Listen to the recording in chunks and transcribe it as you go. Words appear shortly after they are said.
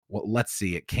well, let's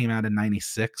see, it came out in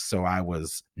 96, so I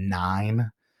was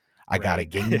 9. I got a Right.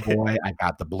 Game Boy. I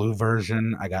got the blue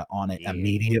version. I got on it Yeah.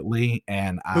 immediately,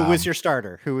 and Who was your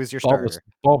starter?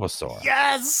 Bulbasaur.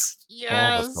 Yes. Bulbasaur,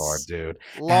 Yes. dude.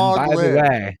 And Long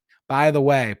live. by the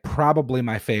way, probably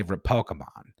my favorite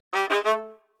Pokemon.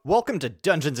 Welcome to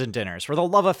Dungeons and Dinners, where the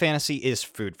love of fantasy is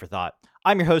food for thought.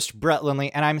 I'm your host, Brett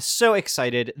Lindley, and I'm so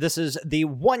excited. This is the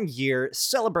 1-year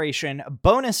celebration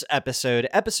bonus episode,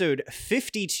 episode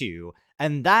 52.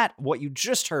 And that, what you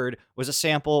just heard, was a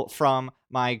sample from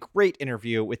my great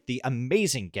interview with the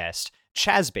amazing guest,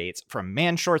 Chaz Bates from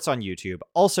Man Shorts on YouTube,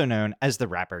 also known as the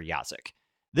rapper Yazik.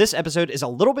 This episode is a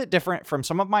little bit different from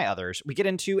some of my others. We get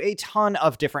into a ton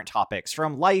of different topics,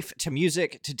 from life to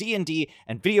music to D&D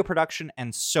and video production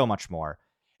and so much more.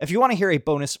 If you want to hear a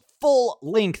bonus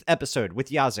full-length episode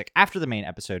with Yazik after the main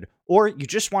episode, or you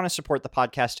just want to support the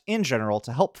podcast in general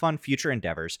to help fund future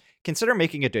endeavors, consider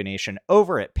making a donation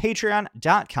over at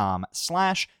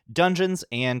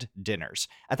patreon.com/dungeonsanddinners.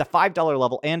 At the $5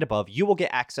 level and above, you will get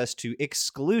access to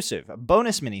exclusive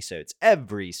bonus minisodes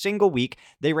every single week.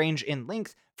 They range in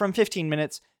length from 15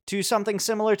 minutes to something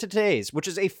similar to today's, which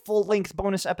is a full-length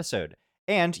bonus episode.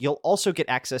 And you'll also get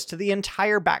access to the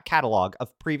entire back catalog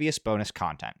of previous bonus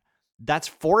content. That's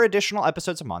 4 additional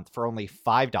episodes a month for only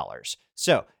 $5.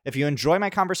 So, if you enjoy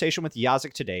my conversation with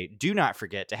Yazik today, do not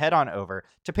forget to head on over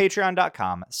to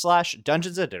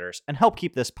patreon.com/dungeonsanddinners and help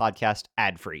keep this podcast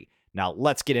ad-free. Now,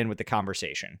 let's get in with the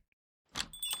conversation.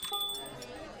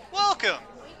 Welcome!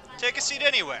 Take a seat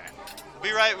anywhere. We'll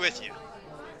be right with you.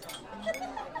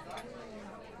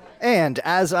 And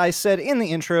as I said in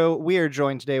the intro, we are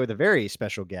joined today with a very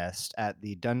special guest at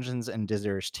the Dungeons and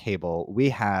Dizzers table. We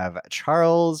have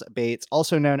Charles Bates,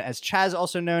 also known as Chaz,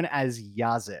 also known as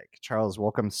Yazik. Charles,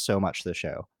 welcome so much to the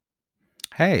show.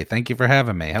 Hey, thank you for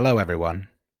having me. Hello, everyone.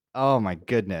 Oh my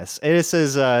goodness, this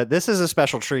is a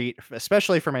special treat,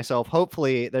 especially for myself.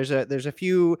 Hopefully, there's a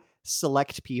few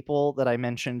select people that I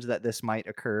mentioned that this might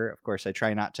occur. Of course, I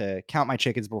try not to count my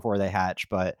chickens before they hatch,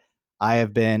 but I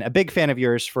have been a big fan of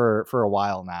yours for a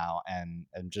while now, and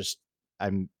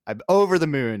I'm over the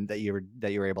moon that you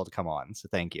were able to come on. So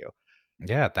thank you.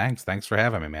 Yeah, thanks for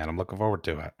having me, man. I'm looking forward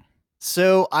to it.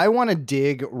 So I want to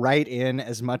dig right in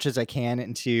as much as I can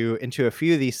into a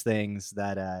few of these things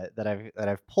that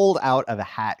I've pulled out of a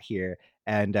hat here,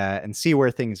 and see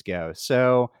where things go.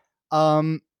 So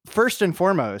first and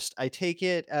foremost, I take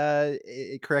it,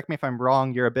 correct me if I'm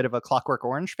wrong, you're a bit of a Clockwork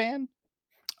Orange fan?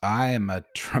 I am a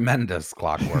tremendous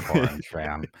Clockwork Orange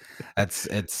fan.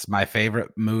 It's my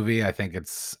favorite movie. I think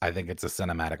it's a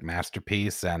cinematic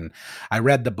masterpiece, and I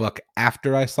read the book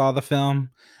after I saw the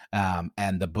film.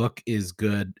 And the book is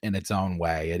good in its own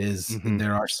way.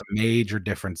 There are some major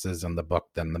differences in the book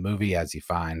than the movie, as you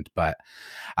find, but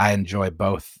I enjoy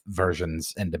both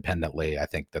versions independently. I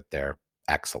think that they're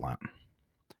excellent.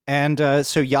 And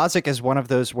so Yazik is one of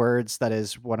those words that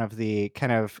is one of the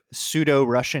kind of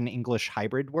pseudo-Russian English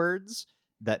hybrid words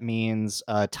that means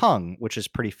tongue, which is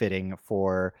pretty fitting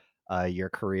for your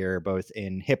career, both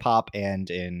in hip hop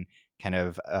and in kind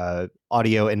of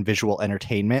audio and visual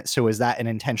entertainment. So is that an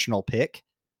intentional pick?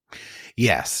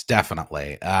 Yes,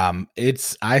 definitely.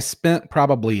 I spent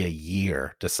probably a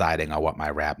year deciding on what my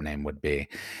rap name would be.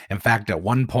 In fact, at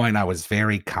one point I was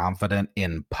very confident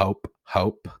in Pope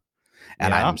Hope.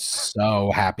 And Yeah. I'm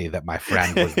so happy that my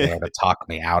friend was there to talk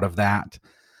me out of that.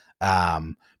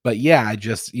 But yeah, I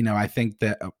think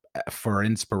that for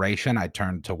inspiration, I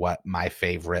turned to what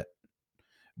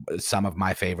some of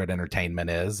my favorite entertainment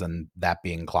is, and that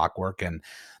being Clockwork, and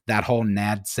that whole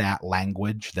NADSAT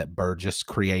language that Burgess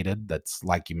created. That's,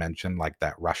 like you mentioned, like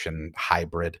that Russian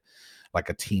hybrid, like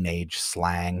a teenage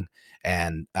slang.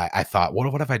 And I thought,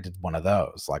 what if I did one of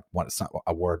those, like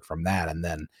a word from that? And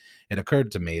then it occurred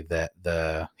to me that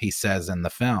he says in the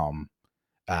film,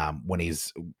 when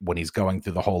he's going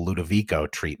through the whole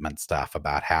Ludovico treatment stuff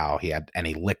about how he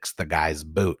licks the guy's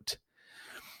boot,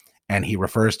 and he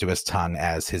refers to his tongue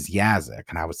as his Yazik.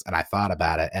 And I thought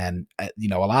about it, and a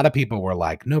lot of people were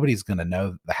like, nobody's going to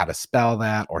know how to spell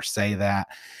that or say that.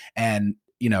 And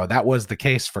that was the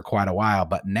case for quite a while,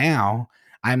 but now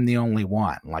I'm the only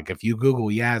one. Like, if you Google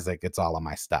Yazik, it's all of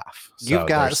my stuff. You've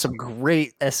got some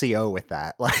great SEO with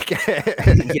that. Like,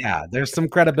 yeah, there's some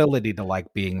credibility to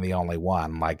like being the only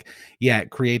one. Like, yeah, it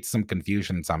creates some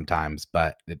confusion sometimes,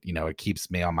 but it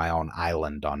keeps me on my own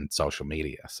island on social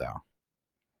media. So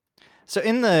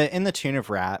in the tune of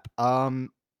rap,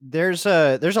 there's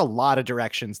a lot of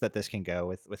directions that this can go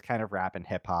with kind of rap and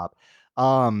hip hop.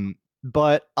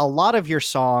 But a lot of your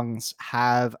songs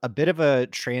have a bit of a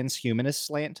transhumanist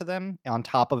slant to them, on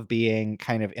top of being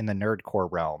kind of in the nerdcore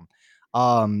realm.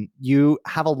 You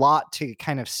have a lot to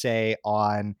kind of say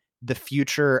on the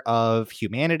future of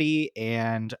humanity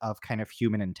and of kind of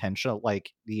human intention,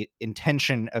 like the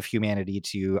intention of humanity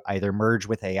to either merge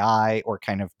with AI or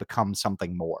kind of become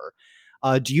something more.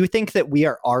 Do you think that we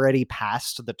are already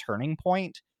past the turning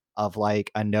point of like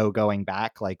a no going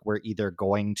back? Like we're either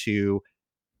going to,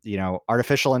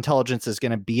 artificial intelligence is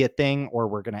going to be a thing or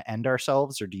we're going to end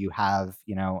ourselves? Or do you have,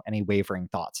 any wavering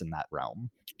thoughts in that realm?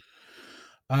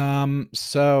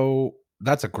 So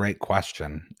that's a great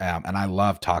question, and I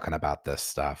love talking about this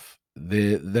stuff.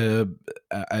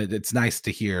 It's nice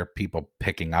to hear people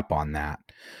picking up on that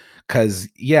because,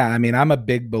 yeah, I mean, I'm a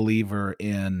big believer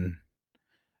in.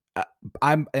 Uh,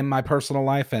 I'm in my personal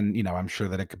life, and I'm sure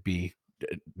that it could be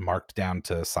marked down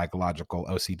to psychological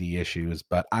OCD issues,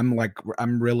 but I'm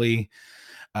really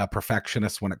a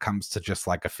perfectionist when it comes to just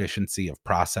like efficiency of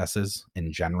processes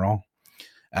in general.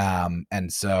 And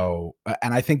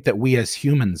I think that we as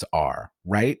humans are,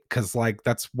 right? Because like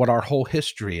that's what our whole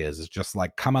history is just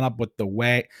like coming up with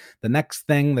the next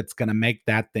thing that's going to make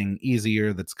that thing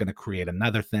easier, that's going to create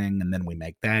another thing, and then we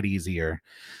make that easier.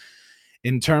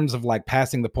 In terms of like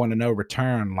passing the point of no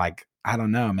return, like I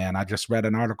don't know, man. I just read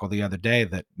an article the other day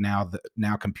that now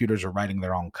computers are writing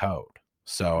their own code.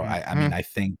 So I mean, Mhm. I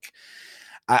think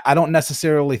I don't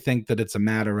necessarily think that it's a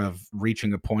matter of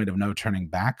reaching a point of no turning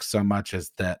back so much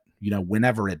as that,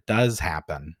 whenever it does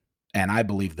happen, and I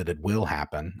believe that it will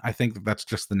happen, I think that that's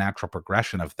just the natural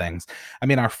progression of things. I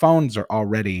mean, our phones are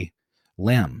already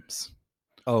limbs,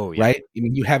 Oh, yeah. right? I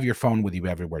mean, you have your phone with you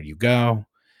everywhere you go,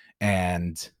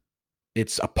 and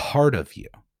it's a part of you.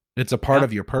 It's a part Yeah.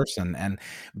 of your person, and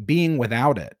being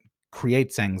without it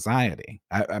creates anxiety.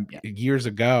 Yeah. Years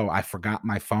ago, I forgot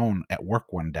my phone at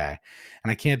work one day, and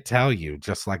I can't tell you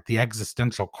just like the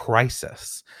existential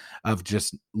crisis of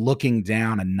just looking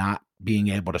down and not being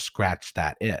able to scratch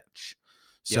that itch.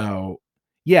 Yep. So,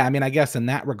 yeah, I mean, I guess in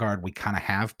that regard, we kind of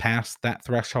have passed that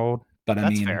threshold. But I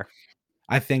That's mean, fair.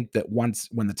 I think that when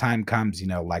the time comes,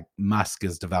 like Musk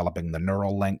is developing the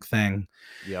neural link thing,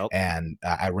 Yep. and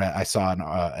I saw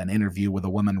an interview with a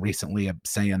woman recently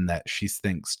saying that she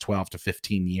thinks 12 to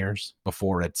 15 years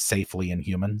before it's safely in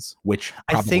humans, which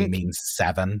I probably think means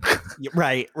 7.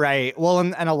 right, right. Well,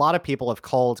 and a lot of people have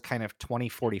called kind of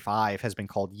 2045 has been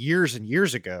called years and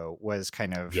years ago was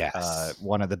kind of Yes.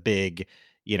 one of the big,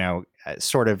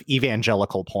 sort of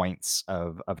evangelical points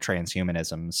of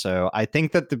transhumanism. So I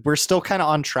think that we're still kind of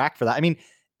on track for that. I mean,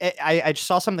 I just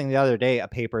saw something the other day, a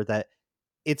paper that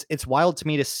it's wild to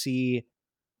me to see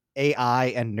AI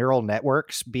and neural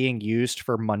networks being used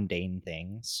for mundane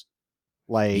things.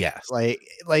 Like Yes. like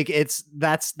like it's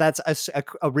that's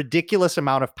a ridiculous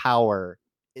amount of power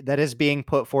that is being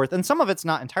put forth, and some of it's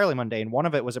not entirely mundane. One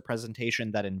of it was a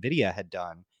presentation that NVIDIA had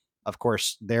done. Of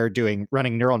course, they're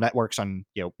running neural networks on,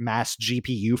 mass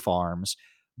GPU farms,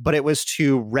 but it was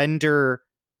to render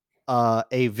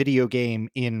a video game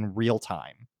in real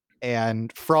time,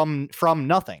 and from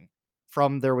nothing,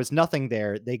 from there was nothing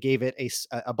there. They gave it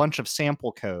a bunch of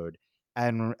sample code,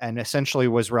 and essentially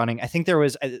was running. I think there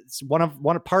was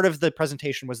one part of the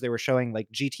presentation was they were showing like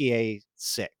GTA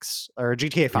 6 or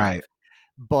GTA Right. 5,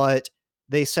 but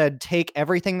they said take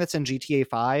everything that's in GTA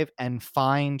 5 and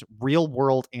find real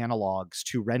world analogs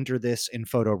to render this in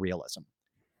photorealism.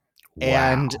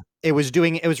 And Wow. it was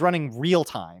running real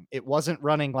time. It wasn't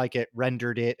running like it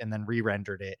rendered it and then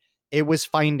re-rendered it. It was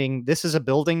finding, this is a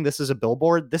building, this is a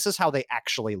billboard, this is how they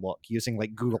actually look using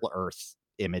like Google Earth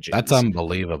That's images.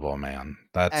 unbelievable, man.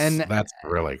 That's And that's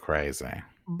really crazy.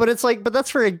 but it's like, but that's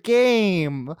for a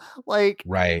game. Like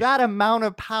Right. that amount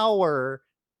of power,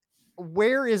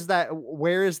 where is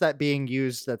that being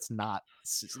used that's not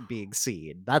being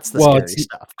seen? That's the Well, it's scary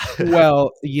stuff.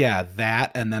 Well, yeah,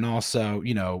 that, and then also,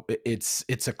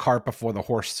 it's a cart before the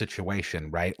horse situation,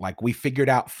 right? Like we figured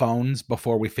out phones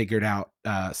before we figured out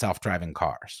self-driving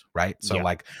cars, right? So Yeah.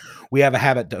 like we have a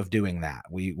habit of doing that.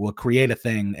 We will create a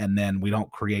thing and then we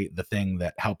don't create the thing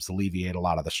that helps alleviate a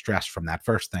lot of the stress from that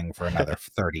first thing for another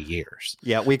 30 years.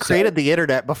 Yeah, we So created the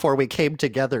internet before we came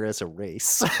together as a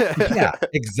race. yeah,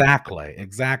 exactly,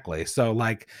 exactly. So,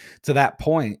 like, to that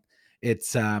point,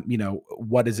 it's,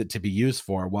 what is it to be used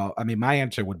for? Well, I mean, my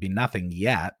answer would be nothing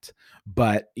yet,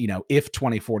 but, if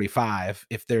 2045,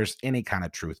 if there's any kind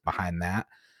of truth behind that,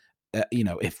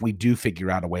 if we do figure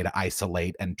out a way to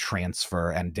isolate and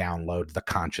transfer and download the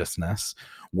consciousness,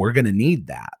 we're gonna need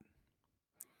that.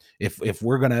 If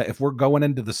we're going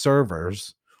into the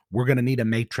servers, we're gonna need a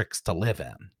matrix to live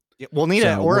in. Yeah, we'll need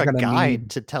So, or we're a gonna guide need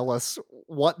to tell us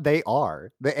what they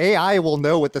are. The AI will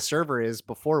know what the server is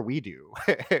before we do.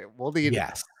 We'll need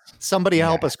Yes. somebody to Yeah.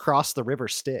 help us cross the river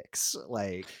Styx.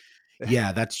 Like,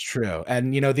 Yeah, that's true.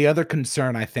 And the other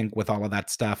concern I think with all of that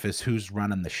stuff is who's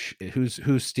running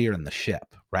who's steering the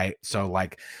ship, right? So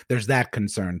like there's that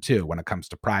concern too when it comes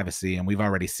to privacy, and we've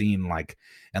already seen like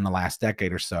in the last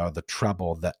decade or so the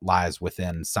trouble that lies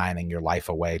within signing your life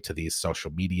away to these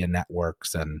social media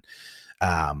networks and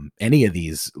any of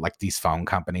these like these phone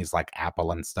companies like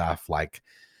Apple and stuff. Like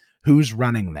who's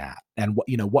running that, and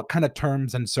what kind of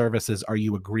terms and services are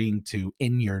you agreeing to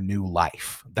in your new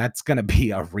life? That's going to be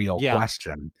a real Yeah.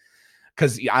 question,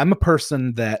 because I'm a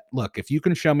person that, look, if you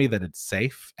can show me that it's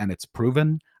safe and it's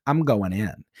proven, I'm going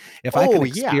in. if i can Oh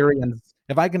yeah. experience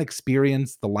if I can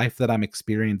experience the life that I'm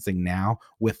experiencing now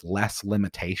with less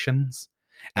limitations,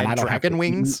 and I And don't have to dragon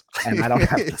eat, wings. and I don't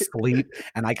have to sleep,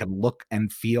 and I can look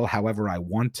and feel however I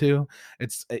want to.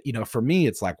 It's for me,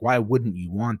 it's like, why wouldn't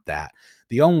you want that?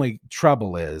 The only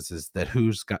trouble is that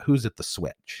who's at the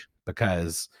switch,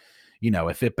 because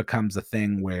if it becomes a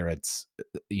thing where it's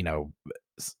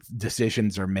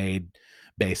decisions are made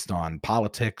based on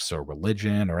politics or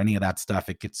religion or any of that stuff,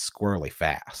 it gets squirrely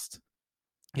fast.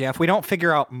 Yeah, if we don't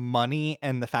figure out money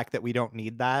and the fact that we don't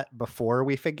need that before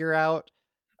we figure out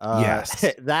Yes.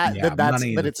 that, Yeah,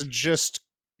 money then is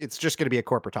it's just going to be a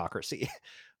corporatocracy.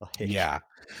 Like, yeah.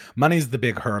 Money's the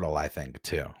big hurdle, I think,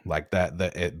 too. Like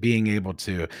that, being able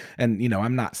to, and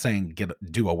I'm not saying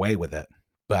do away with it,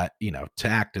 but to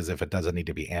act as if it doesn't need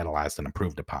to be analyzed and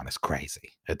improved upon is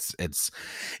crazy.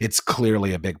 It's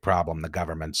clearly a big problem. The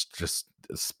government's just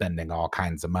spending all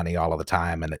kinds of money all of the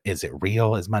time, and is it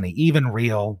real? Is money even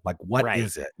real? Like, what right.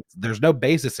 is it? There's no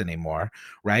basis anymore,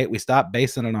 right? We stopped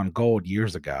basing it on gold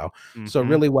years ago. So Mhm.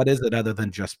 really, what is it other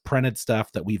than just printed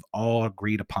stuff that we've all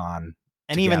agreed upon?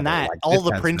 And even Together, that, like, all this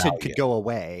the has printed value. could go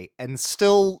away, and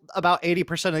still about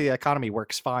 80% of the economy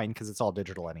works fine because it's all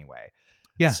digital anyway.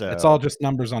 Yeah, it's all So just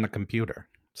numbers on a computer.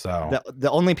 So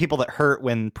the only people that hurt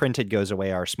when printed goes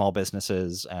away are small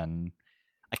businesses, and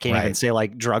I can't even right. say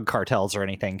like drug cartels or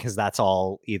anything because that's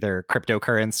all either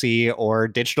cryptocurrency or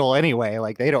digital anyway.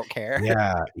 Like they don't care.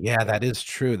 Yeah, that is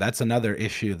true. That's another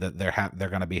issue that they're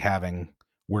going to be having.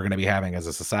 We're going to be having as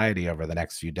a society over the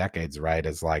next few decades, right?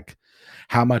 Is like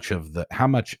how much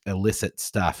illicit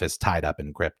stuff is tied up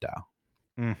in crypto.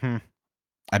 Mm-hmm.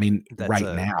 I mean, That's right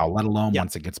a now, let alone yeah.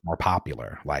 once it gets more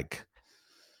popular. Like,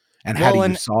 and Well,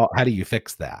 and how do you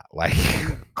fix that? Like,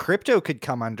 crypto could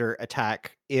come under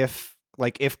attack if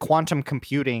quantum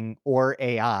computing or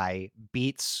AI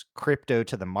beats crypto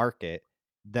to the market,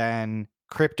 then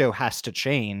crypto has to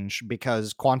change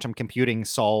because quantum computing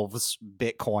solves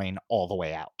Bitcoin all the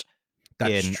way out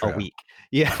that's in a true. week.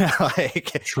 Yeah,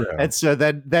 like, True. and so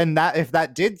then that if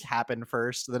that did happen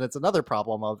first, then it's another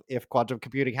problem of if quantum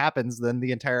computing happens, then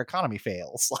the entire economy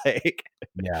fails. Like,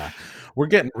 Yeah, we're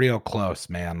getting real close,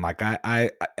 man. Like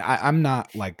I'm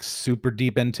not like super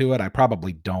deep into it. I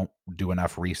probably don't do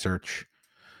enough research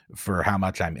for how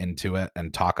much I'm into it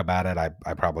and talk about it.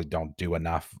 I probably don't do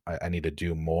enough. I need to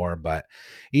do more. But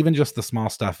even just the small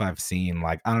stuff I've seen,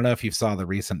 like I don't know if you saw the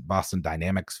recent Boston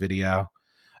Dynamics video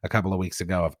a couple of weeks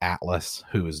ago of Atlas,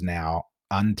 who is now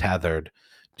untethered,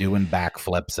 doing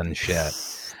backflips and shit.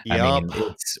 I yep.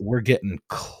 mean, we're getting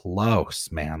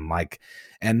close, man. Like,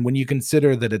 and when you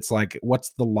consider that it's like, what's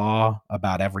the law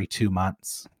about every 2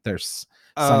 months? There's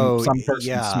Oh some person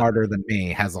yeah. smarter than me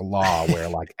has a law where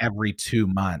like every 2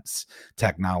 months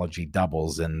technology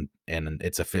doubles in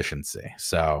its efficiency.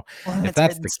 So Well, if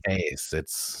that's the case,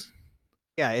 it's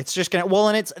just gonna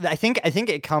and it's I think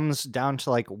it comes down to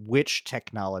like which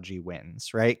technology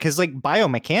wins, right? Because like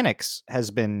biomechanics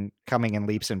has been coming in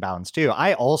leaps and bounds too.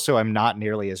 I also am not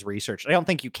nearly as researched. I don't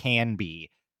think you can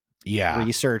be yeah.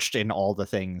 researched in all the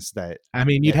things that I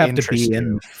mean, you'd have to be interest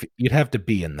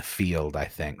you. in the field, I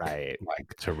think, Right.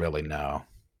 like to really know.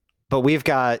 But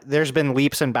there's been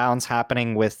leaps and bounds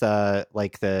happening with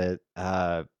like the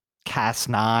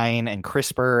Cas9 and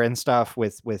CRISPR and stuff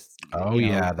with Oh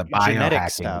yeah, the genetic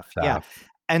biohacking stuff. Yeah. stuff.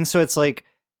 And so it's like,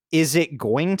 is it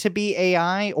going to be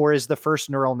AI, or is the first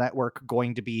neural network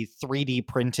going to be 3D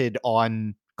printed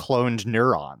on cloned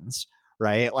neurons?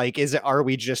 Right? Like, are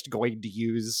we just going to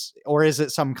use, or is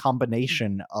it some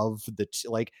combination of the two?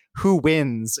 Like, who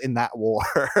wins in that war?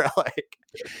 Like,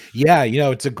 Yeah,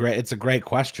 it's a great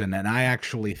question, and I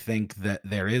actually think that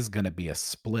there is going to be a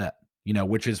split.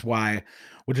 Which is why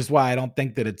I don't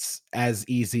think that it's as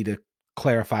easy to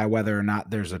clarify whether or not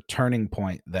there's a turning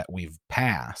point that we've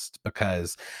passed,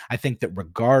 because I think that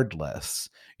regardless,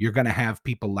 you're going to have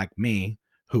people like me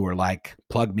who are like,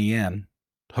 plug me in,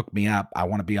 hook me up, I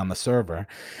want to be on the server.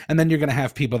 And then you're going to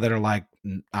have people that are like,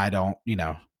 I don't,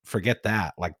 forget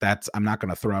that. Like I'm not going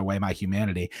to throw away my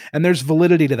humanity. And there's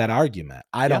validity to that argument.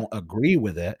 I Yeah. don't agree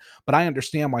with it, but I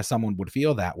understand why someone would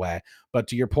feel that way. But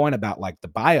to your point about like the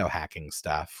biohacking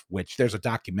stuff, which there's a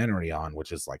documentary on,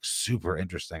 which is like super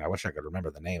interesting. I wish I could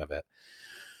remember the name of it.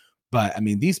 But I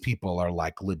mean, these people are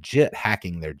like legit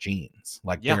hacking their genes.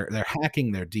 Like Yeah. they're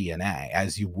hacking their DNA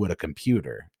as you would a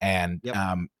computer, and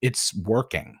Yep. it's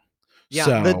working. Yeah,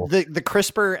 So the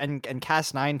CRISPR and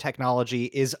Cas9 technology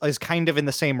is kind of in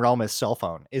the same realm as cell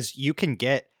phone. Is you can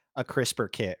get a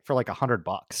CRISPR kit for like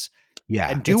 $100 yeah,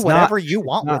 and do it's whatever you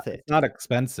want not, with it. it's not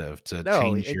expensive to No,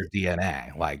 change your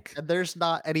DNA. Like, and there's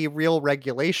not any real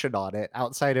regulation on it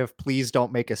outside of please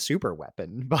don't make a super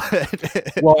weapon. But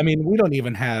well, I mean, we don't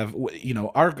even have,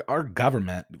 our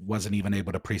government wasn't even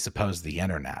able to presuppose the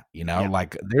internet. Yeah.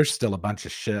 Like there's still a bunch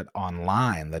of shit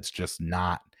online that's just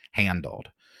not handled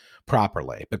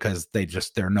properly because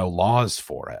there are no laws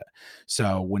for it.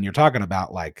 So when you're talking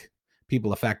about like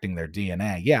people affecting their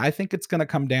DNA, yeah, I think it's going to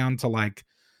come down to like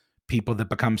people that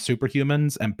become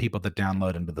superhumans and people that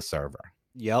download into the server.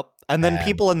 Yep. And then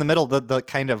people in the middle, the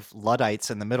kind of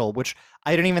Luddites in the middle, which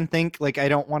I don't even think, like, I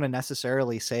don't want to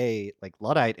necessarily say like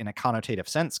Luddite in a connotative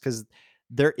sense, because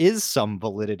there is some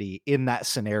validity in that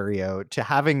scenario to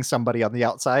having somebody on the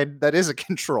outside that is a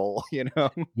control,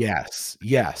 Yes,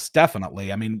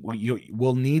 definitely. I mean,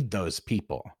 we'll need those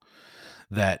people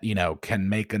that, can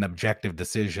make an objective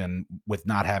decision with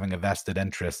not having a vested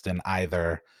interest in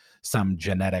either some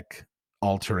genetic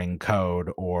altering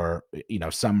code or,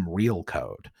 some real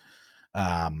code.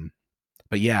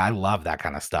 But yeah, I love that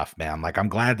kind of stuff, man. Like, I'm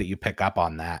glad that you pick up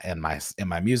on that in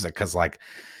my music. Cause like,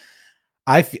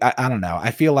 I don't know.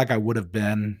 I feel like I would have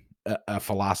been a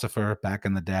philosopher back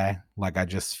in the day. Like, I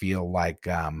just feel like,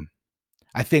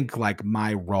 I think like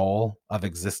my role of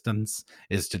existence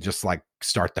is to just like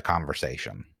start the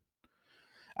conversation.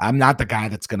 I'm not the guy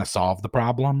that's going to solve the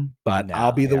problem, but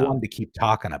I'll be the one to keep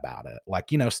talking about it.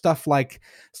 Like, stuff like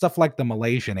the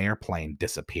Malaysian airplane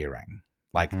disappearing.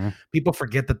 Like people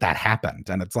forget that happened.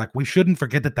 And it's like, we shouldn't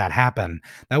forget that happened.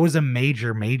 That was a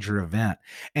major, major event.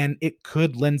 And it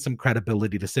could lend some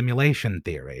credibility to simulation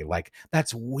theory. Like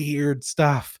that's weird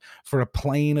stuff for a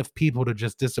plane of people to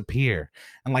just disappear.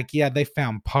 And like, yeah, they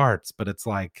found parts, but it's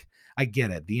like, I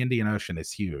get it. The Indian Ocean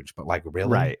is huge, but like really?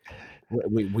 Right.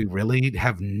 We really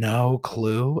have no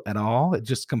clue at all. It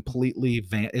just completely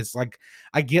it's like,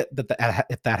 I get that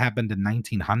if that happened in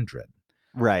 1900.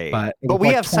 Right. But we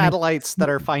have satellites that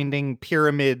are finding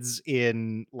pyramids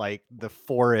in like the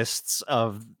forests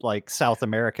of like South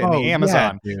America and the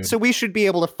Amazon. Yeah, so we should be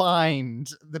able to find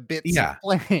the bits of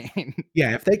plane.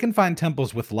 Yeah, if they can find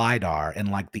temples with LiDAR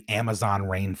in like the Amazon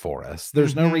rainforest,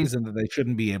 there's no reason that they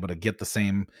shouldn't be able to get the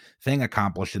same thing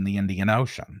accomplished in the Indian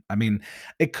Ocean. I mean,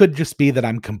 it could just be that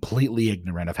I'm completely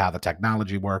ignorant of how the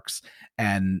technology works.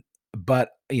 But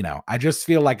I just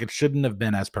feel like it shouldn't have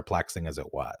been as perplexing as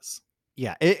it was.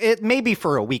 Yeah, it may be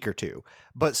for a week or two,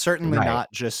 but certainly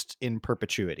not just in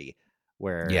perpetuity,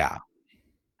 where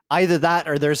either that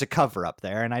or there's a cover up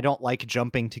there, and I don't like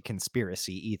jumping to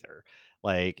conspiracy either.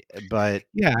 Like, but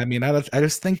yeah, I mean, I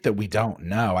just think that we don't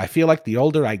know. I feel like the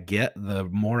older I get, the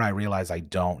more I realize I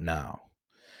don't know.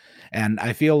 And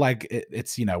I feel like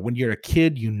it's, when you're a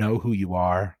kid, you know who you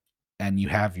are. And you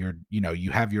have your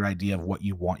idea of what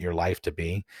you want your life to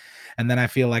be. And then I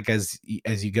feel like as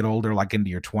you get older, like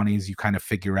into your 20s, you kind of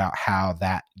figure out how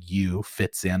that you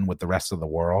fits in with the rest of the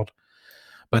world.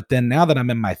 But then now that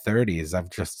I'm in my 30s, I've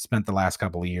just spent the last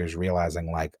couple of years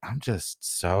realizing like, I'm just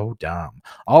so dumb.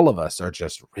 All of us are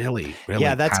just really, really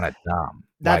kind of dumb.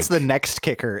 That's the next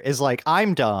kicker is like,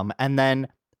 I'm dumb. And then,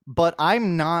 but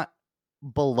I'm not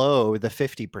below the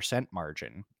 50%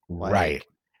 margin. Right.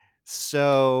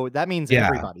 So that means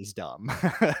everybody's dumb.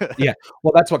 Yeah.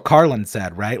 Well, that's what Carlin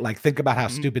said, right? Like, think about how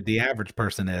stupid the average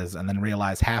person is and then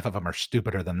realize half of them are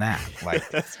stupider than that. Like,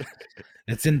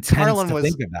 it's intense to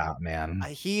think about, man.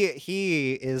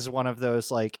 He is one of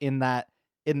those, like, in the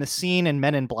scene in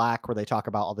Men in Black where they talk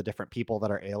about all the different people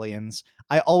that are aliens.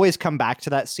 I always come back to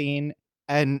that scene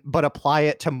but apply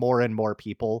it to more and more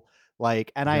people.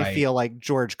 Like, and I feel like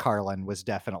George Carlin was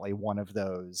definitely one of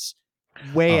those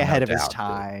way ahead of his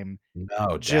time.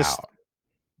 No just doubt.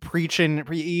 Preaching,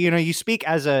 you speak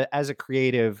as a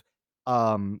creative.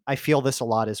 I feel this a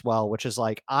lot as well, which is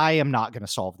like, I am not going to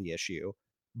solve the issue,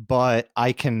 but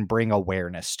I can bring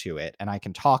awareness to it and I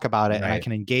can talk about it and I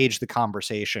can engage the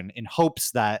conversation in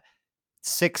hopes that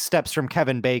 6 steps from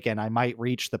Kevin Bacon, I might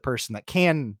reach the person that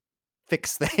can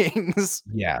fix things.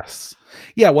 Yes.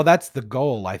 Yeah. Well, that's the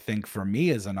goal, I think, for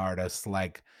me as an artist.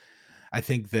 Like, I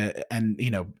think that, and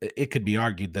it could be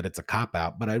argued that it's a cop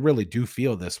out, but I really do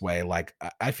feel this way. Like,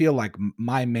 I feel like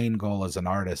my main goal as an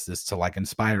artist is to like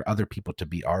inspire other people to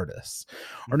be artists,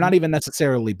 or Mhm. not even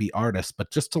necessarily be artists, but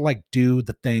just to like do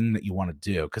the thing that you want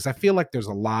to do. Cause I feel like there's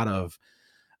a lot of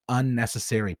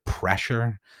unnecessary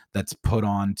pressure that's put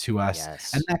on to us. And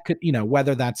Yes. that could,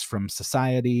 whether that's from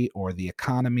society or the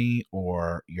economy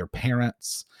or your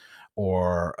parents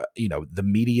or the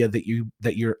media that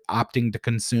you're opting to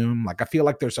consume. Like, I feel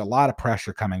like there's a lot of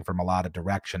pressure coming from a lot of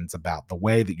directions about the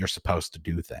way that you're supposed to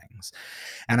do things.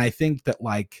 And I think that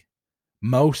like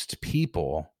most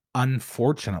people,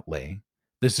 unfortunately,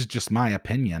 this is just my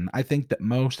opinion, I think that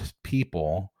most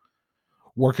people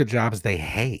work at jobs they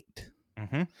hate,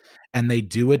 Mhm. and they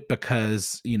do it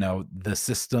because the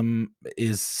system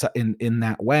is in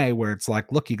that way where it's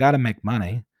like, look, you got to make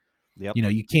money. Yep.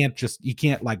 You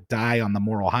can't like die on the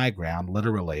moral high ground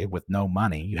literally with no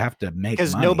money. You have to make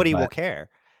Because money. nobody will But care.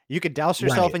 You could douse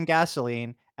yourself right, in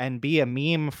gasoline and be a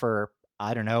meme for,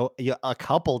 I don't know, a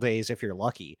couple days if you're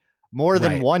lucky. More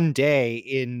than right, one day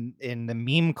in the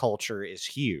meme culture is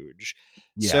huge.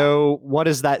 yeah, So what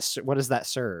does that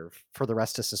serve for the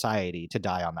rest of society to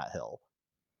die on that hill?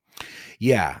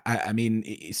 yeah. I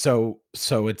mean, so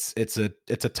it's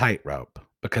a tightrope,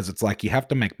 because it's like you have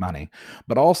to make money,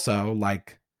 but also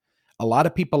like a lot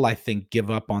of people, I think, give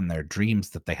up on their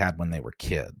dreams that they had when they were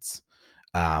kids,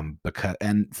 because,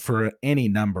 and for any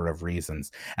number of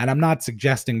reasons. And I'm not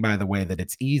suggesting, by the way, that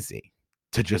it's easy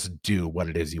to just do what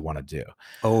it is you want to do.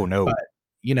 Oh But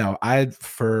no. I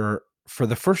for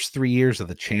the first 3 years of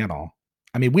the channel,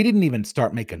 I mean, we didn't even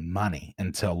start making money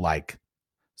until like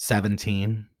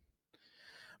 17.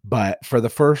 But for the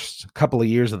first couple of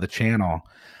years of the channel,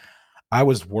 I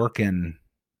was working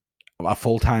a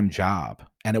full-time job,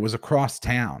 and it was across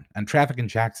town, and traffic in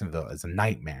Jacksonville is a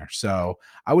nightmare. So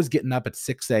I was getting up at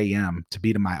 6 a.m. to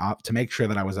be to make sure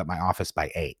that I was at my office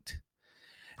by 8.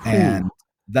 Whew. And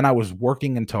then I was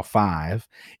working until 5.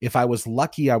 If I was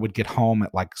lucky, I would get home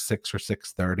at like 6 or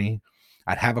 6:30.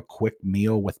 I'd have a quick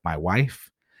meal with my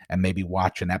wife and maybe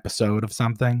watch an episode of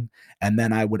something, and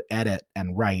then I would edit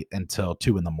and write until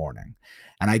 2 in the morning.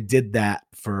 And I did that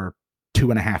for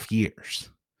 2.5 years.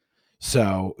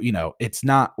 So, it's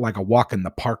not like a walk in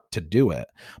the park to do it.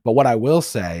 But what I will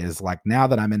say is, like, now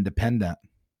that I'm independent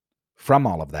from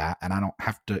all of that, and I don't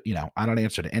have to, I don't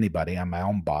answer to anybody. I'm my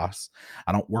own boss.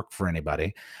 I don't work for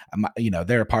anybody.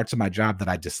 There are parts of my job that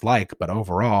I dislike, but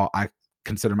overall, I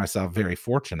consider myself very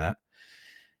fortunate.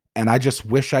 And I just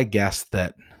wish, I guess,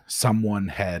 that someone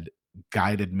had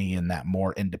guided me in that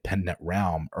more independent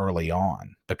realm early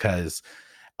on, because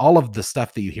all of the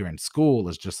stuff that you hear in school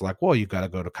is just like, well, you got to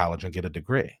go to college and get a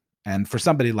degree. And for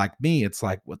somebody like me, it's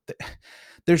like,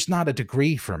 there's not a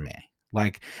degree for me.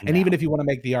 Like, and even No. if you want to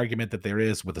make the argument that there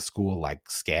is with a school like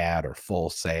SCAD or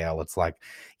Full Sail, it's like,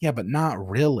 yeah, but not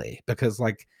really. Because,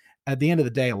 like, at the end of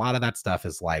the day, a lot of that stuff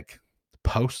is like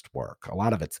post work. A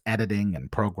lot of it's editing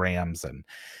and programs. And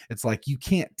it's like, you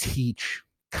can't teach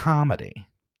comedy.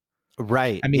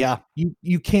 Right. I mean, Yeah.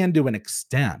 you can to an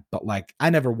extent, but like I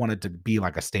never wanted to be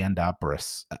like a stand up or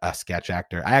a sketch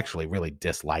actor. I actually really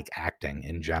dislike acting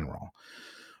in general.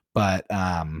 But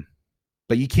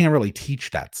you can't really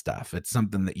teach that stuff. It's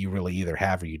something that you really either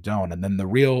have or you don't. And then the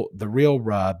real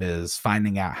rub is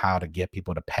finding out how to get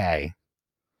people to pay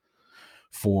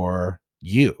for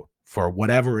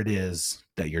whatever it is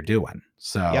that you're doing.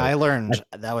 Yeah, I So learned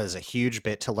that was a huge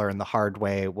bit to learn the hard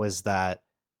way, was that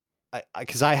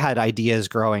because I had ideas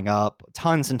growing up,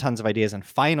 tons and tons of ideas, and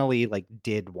finally like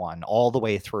did one all the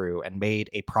way through and made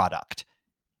a product.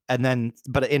 And then,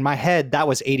 but in my head, that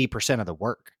was 80% of the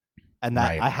work. And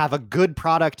that right. I have a good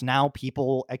product now,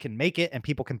 I can make it and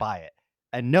people can buy it.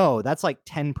 And no, that's like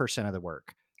 10% of the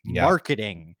work. Yeah.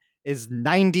 Marketing is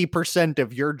 90%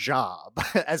 of your job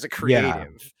as a Yeah.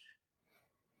 creative.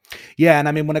 Yeah, and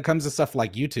I mean, when it comes to stuff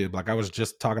like YouTube, like I was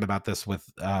just talking about this with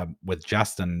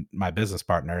Justin, my business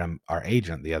partner and our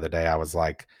agent, the other day. I was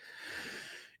like,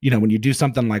 when you do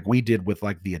something like we did with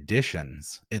like the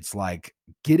additions, it's like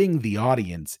getting the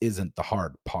audience isn't the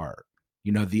hard part.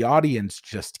 The audience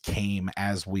just came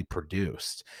as we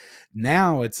produced.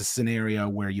 Now it's a scenario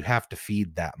where you have to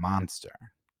feed that monster.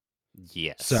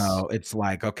 Yes. So it's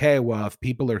like, okay, well, if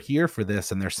people are here for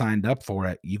this and they're signed up for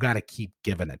it, you got to keep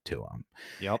giving it to them.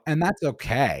 Yep. And that's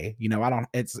okay. I don't,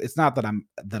 it's not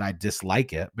that I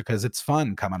dislike it, because it's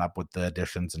fun coming up with the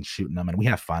additions and shooting them, and we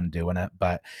have fun doing it.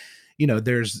 But,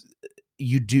 there's,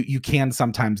 you can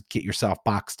sometimes get yourself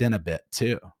boxed in a bit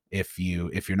too, if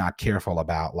you're not careful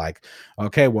about like,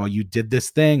 okay, well, you did this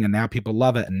thing and now people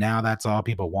love it and now that's all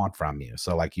people want from you,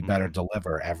 so like you better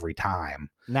deliver every time.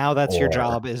 Now that's your Or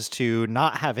job, is to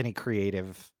not have any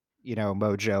creative,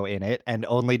 mojo in it and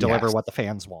only deliver yes. what the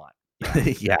fans want.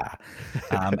 Yeah.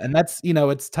 Yeah. And that's,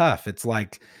 it's tough. It's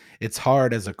like it's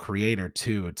hard as a creator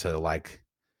too to like,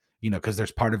 because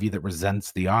there's part of you that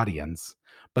resents the audience,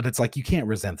 but it's like you can't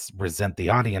resent the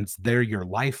audience. They're your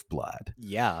lifeblood.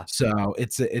 Yeah. So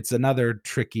it's another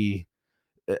tricky,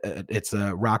 it's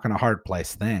a rock and a hard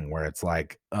place thing where it's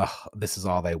like, this is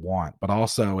all they want. But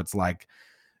also it's like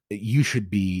you should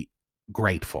be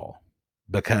grateful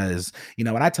because, and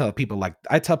I tell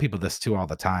people this too all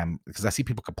the time because I see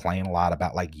people complain a lot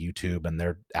about like YouTube and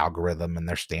their algorithm and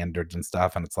their standards and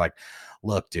stuff. And it's like,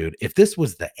 look, dude, if this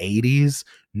was the 80s,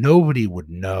 nobody would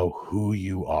know who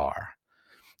you are.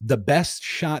 The best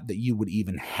shot that you would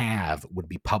even have would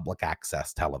be public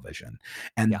access television.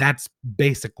 And Yeah. that's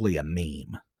basically a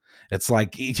meme. It's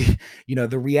like,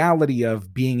 the reality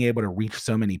of being able to reach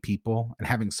so many people and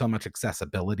having so much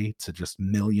accessibility to just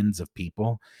millions of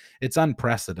people, it's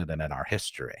unprecedented in our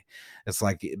history. It's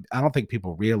like, I don't think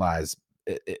people realize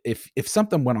if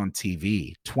something went on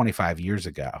TV 25 years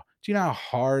ago, do you know how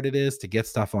hard it is to get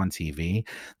stuff on TV?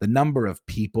 The number of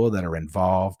people that are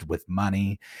involved with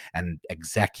money and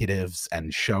executives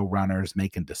and showrunners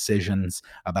making decisions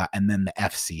about, and then the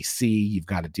FCC, you've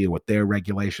got to deal with their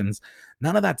regulations.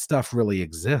 None of that stuff really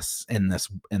exists in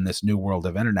this new world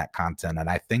of internet content. And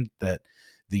I think that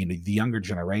the younger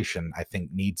generation, I think,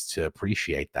 needs to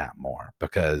appreciate that more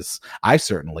because I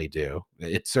certainly do.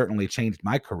 It certainly changed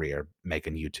my career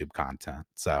making YouTube content.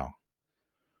 So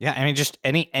Yeah, I mean, just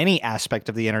any aspect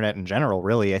of the internet in general,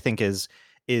 really, I think is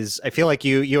I feel like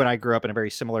you and I grew up in a very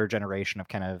similar generation of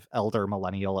kind of elder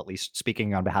millennial, at least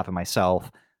speaking on behalf of myself,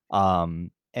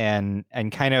 and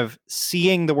kind of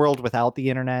seeing the world without the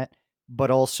internet,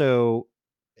 but also,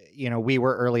 we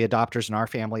were early adopters in our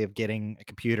family of getting a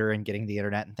computer and getting the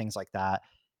internet and things like that,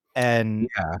 and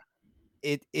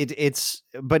yeah, it's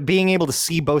but being able to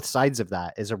see both sides of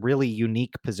that is a really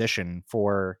unique position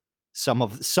for some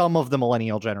of the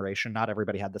millennial generation. Not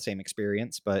everybody had the same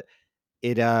experience, but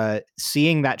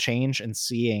seeing that change and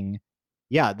seeing,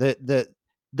 yeah,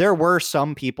 there were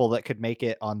some people that could make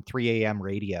it on 3 a.m.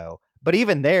 radio, but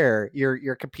even there,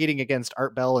 you're competing against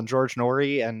Art Bell and George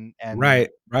Norrie and right.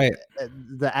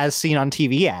 the As Seen on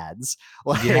TV ads.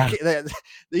 Like Yeah.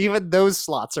 even those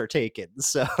slots are taken.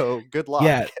 So good luck.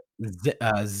 Yeah.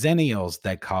 Zennials,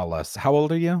 they call us. How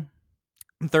old are you?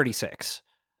 I'm 36.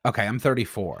 Okay, I'm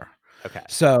 34. Okay.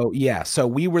 So, yeah, so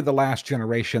we were the last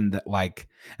generation that like,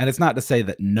 and it's not to say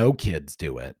that no kids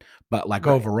do it, but like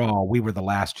Right. overall, we were the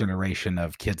last generation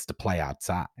of kids to play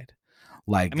outside.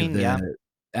 Like I mean, yeah.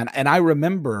 and I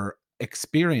remember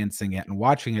experiencing it and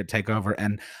watching it take over.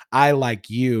 And I,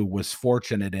 like you, was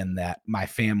fortunate in that my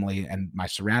family and my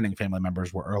surrounding family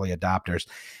members were early adopters.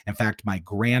 In fact, my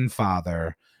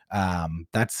grandfather,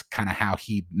 that's kind of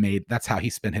that's how he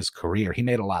spent his career. He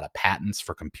made a lot of patents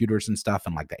for computers and stuff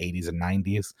in like the 80s and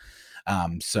 90s.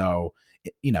 So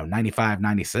 95,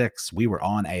 96, we were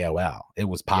on AOL. It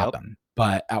was popping.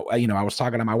 But I was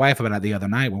talking to my wife about it the other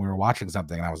night when we were watching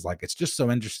something, and I was like, it's just so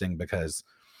interesting because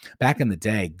back in the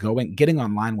day, getting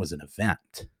online was an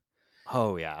event.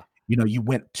 Oh yeah. You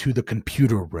went to the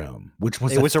computer room, which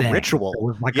was It was a thing. ritual. It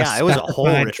was like it was a whole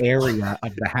specified ritual. area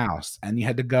of the house, and you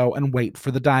had to go and wait for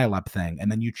the dial-up thing,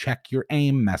 and then you check your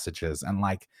AIM messages, and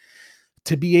like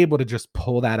to be able to just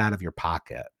pull that out of your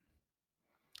pocket.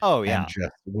 Oh yeah. And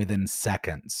just within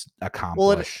seconds Well,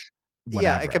 accomplish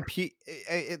yeah, whatever.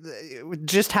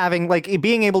 just having like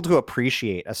being able to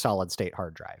appreciate a solid state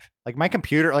hard drive. Like my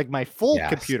computer, like my full Yes.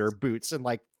 computer boots in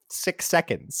like 6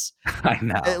 seconds. I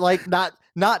know. Like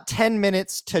not 10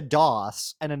 minutes to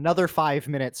DOS and another 5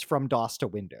 minutes from DOS to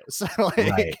Windows. Like,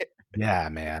 Right. Yeah,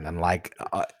 man. And like,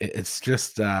 it's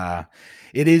just,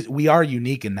 we are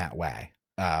unique in that way.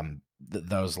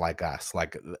 Those like us,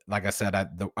 like I said,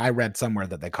 I read somewhere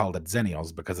that they called it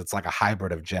Zennials because it's like a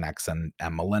hybrid of Gen X and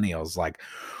millennials, like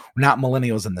not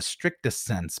millennials in the strictest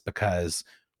sense, because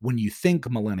when you think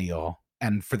millennial,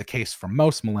 and for the case for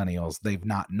most millennials, they've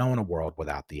not known a world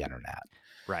without the internet.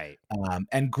 right.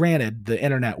 And granted, the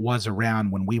internet was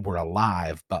around when we were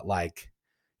alive, but like,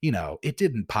 it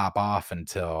didn't pop off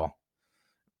until,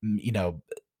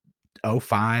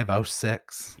 05,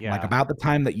 06, like Yeah. about the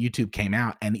time that YouTube came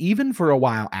out. And even for a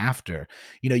while after,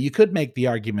 you could make the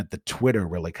argument that Twitter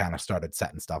really kind of started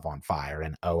setting stuff on fire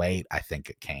in 08, I think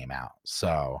it came out.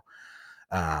 So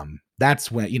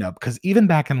that's when, because even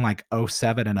back in like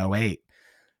 07 and 08,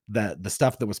 the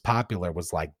stuff that was popular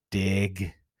was like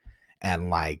Dig and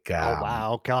like Oh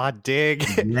wow, God, Dig.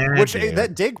 yeah, Which dude.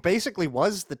 that Dig basically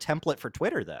was the template for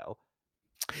Twitter, though.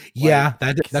 Like, Yeah,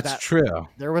 'cause that's that true.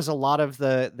 there was a lot of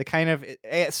the kind of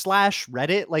slash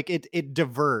Reddit, like it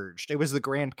diverged. It was the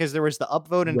grand because there was the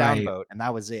upvote and Right. downvote, and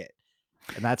that was it.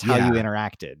 And that's how you Yeah.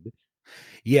 interacted.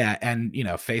 Yeah, and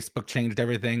Facebook changed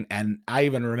everything. And I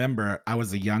even remember I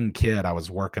was a young kid. I was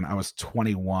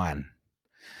 21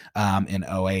 in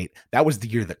 '08. That was the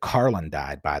year that Carlin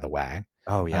died, by the way.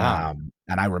 Oh yeah.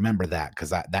 And I remember that because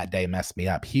that day messed me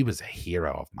up. He was a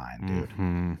hero of mine, dude.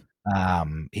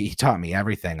 Hmm. He taught me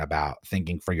everything about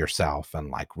thinking for yourself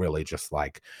and like really just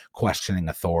like questioning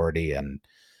authority. And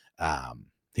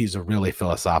he's a really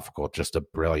philosophical, just a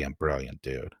brilliant, brilliant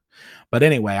dude. But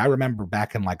anyway, I remember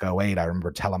back in like '08, I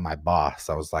remember telling my boss,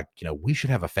 I was like, we should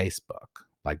have a Facebook.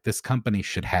 Like this company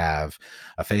should have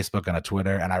a Facebook and a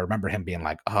Twitter. And I remember him being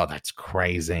like, oh, that's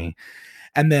crazy.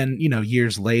 And then,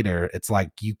 years later, it's like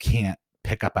you can't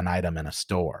pick up an item in a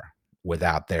store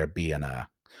without there being a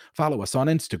follow us on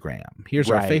Instagram. Here's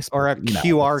our Right. Facebook. Or a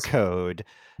QR It's code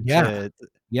yeah, to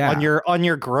yeah, on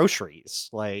your groceries.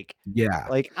 yeah.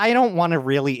 Like I don't want to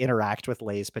really interact with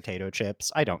Lay's potato chips.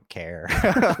 I don't care.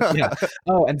 Yeah.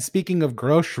 Oh, and speaking of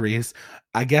groceries,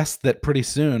 I guess that pretty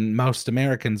soon most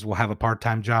Americans will have a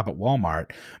part-time job at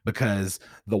Walmart because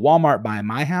the Walmart by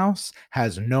my house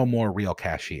has no more real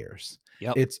cashiers.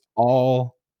 Yep. It's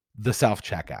all the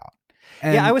self-checkout.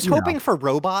 Yeah, I And, was hoping for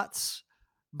robots,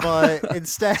 but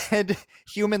instead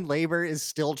human labor is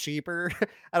still cheaper.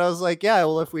 And I was like, yeah,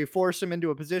 well, if we force them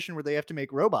into a position where they have to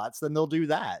make robots, then they'll do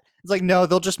that. It's like, no,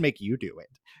 they'll just make you do it.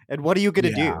 And what are you gonna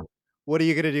yeah. do? What are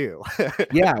you gonna do?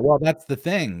 Yeah, well, that's the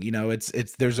thing.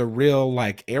 It's there's a real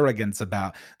like arrogance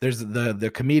about there's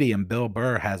the comedian Bill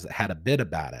Burr has had a bit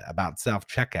about it, about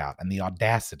self-checkout and the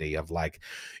audacity of like,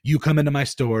 you come into my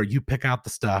store, you pick out the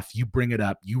stuff, you bring it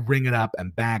up, you ring it up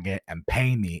and bag it and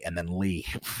pay me and then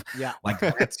leave. Yeah. Like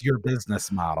that's your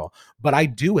business model. But I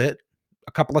do it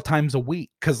a couple of times a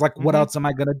week because like what Mhm. else am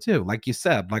I gonna do? Like you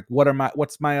said, like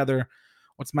what's my other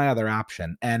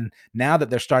option? And now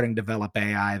that they're starting to develop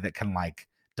AI that can like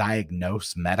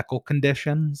diagnose medical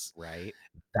conditions, Right.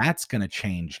 that's going to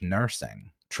change nursing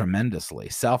tremendously. Oh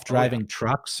yeah. Self-driving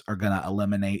trucks are going to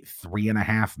eliminate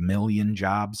 3.5 million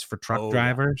jobs for truck Oh yeah.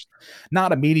 drivers.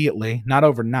 Not immediately, not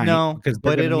overnight, No, because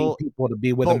they're but going to need it'll people to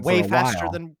be with but them for way a faster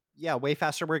while. than way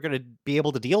faster we're gonna be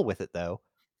able to deal with it though.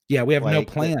 Yeah, we have no Like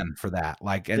plan for that.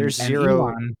 Like, there's and zero. Yeah, go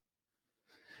ahead.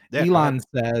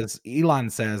 Elon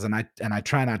says, and I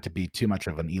try not to be too much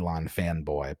of an Elon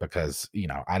fanboy because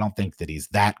I don't think that he's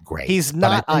that great, He's but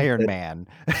I not think Iron that Man.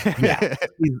 yeah,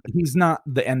 he's not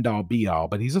the end all be all,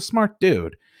 but he's a smart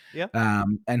dude. Yeah.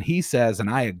 And he says, and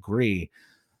I agree,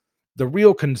 the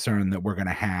real concern that we're going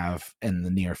to have in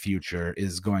the near future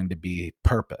is going to be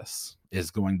purpose,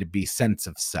 is going to be sense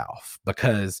of self.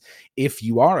 Because if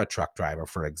you are a truck driver,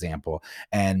 for example,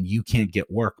 and you can't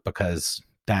get work because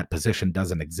that position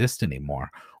doesn't exist anymore,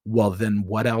 well, then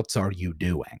what else are you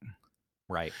doing?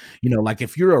 Right. Like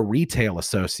if you're a retail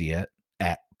associate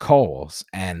at Kohl's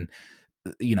and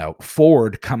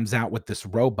Ford comes out with this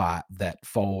robot that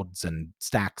folds and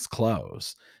stacks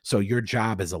clothes, so your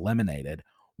job is eliminated.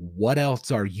 What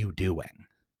else are you doing?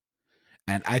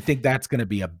 And I think that's going to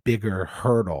be a bigger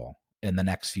hurdle in the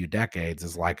next few decades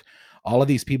is like all of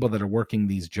these people that are working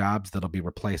these jobs that'll be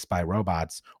replaced by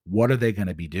robots. What are they going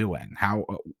to be doing? How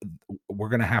we're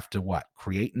going to have to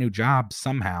create new jobs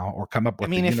somehow or come up I with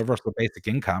a mean, if universal basic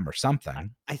income or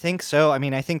something. I think so. I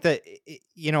mean, I think that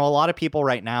a lot of people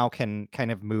right now can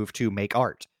kind of move to make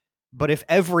art. But if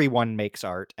everyone makes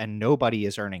art and nobody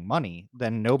is earning money,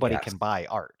 then nobody Yes. can buy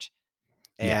art.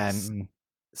 Yes. And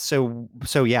so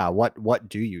yeah, what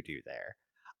do you do there?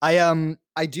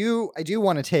 I do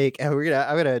want to take I'm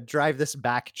gonna drive this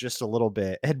back just a little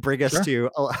bit and bring us Sure. to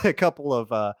a couple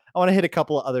of I want to hit a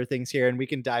couple of other things here and we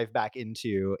can dive back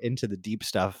into the deep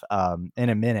stuff in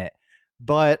a minute.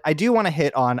 But I do want to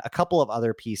hit on a couple of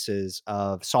other pieces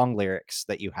of song lyrics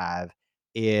that you have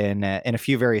in a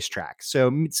few various tracks.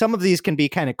 So some of these can be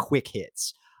kind of quick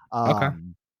hits. Okay.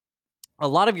 A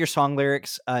lot of your song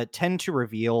lyrics tend to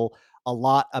reveal a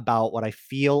lot about what I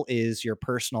feel is your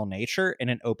personal nature in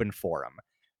an open forum.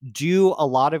 Do a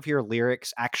lot of your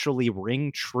lyrics actually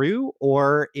ring true,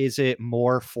 or is it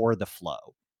more for the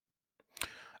flow?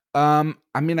 I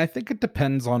mean, I think it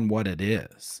depends on what it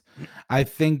is. I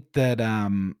think that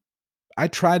I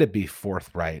try to be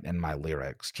forthright in my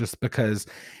lyrics just because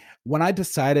when I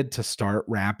decided to start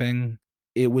rapping,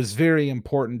 it was very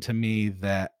important to me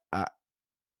that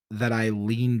I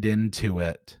leaned into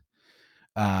it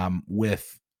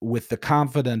with the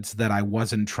confidence that I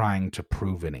wasn't trying to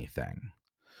prove anything.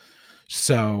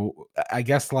 So I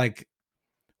guess like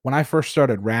when I first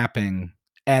started rapping,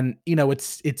 and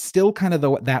it's still kind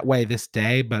of that way this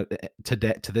day, but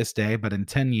to this day, but in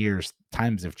 10 years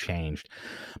times have changed.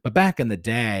 But back in the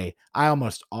day, I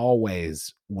almost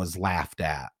always was laughed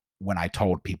at when I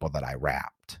told people that I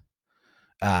rapped,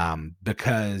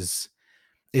 because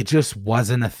it just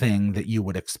wasn't a thing that you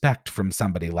would expect from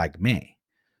somebody like me.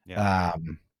 Yeah.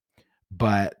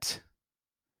 But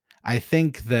I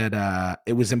think that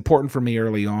it was important for me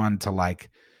early on to like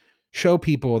show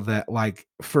people that, like,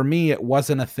 for me, it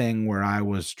wasn't a thing where I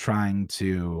was trying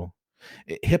to.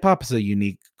 Hip hop is a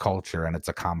unique culture and it's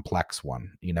a complex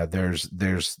one. There's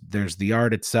the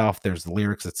art itself, there's the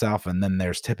lyrics itself, and then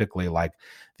there's typically like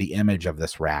the image of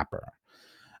this rapper.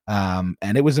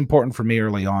 And it was important for me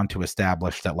early on to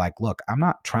establish that, like, look, I'm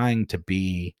not trying to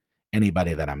be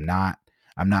anybody that I'm not.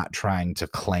 I'm not trying to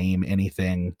claim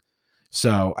anything.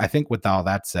 So I think with all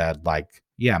that said, like,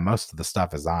 yeah, most of the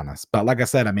stuff is honest. But like I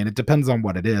said, I mean, it depends on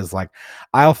what it is. Like,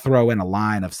 I'll throw in a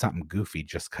line of something goofy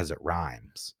just because it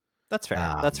rhymes. That's fair.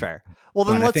 That's Um, fair. Well,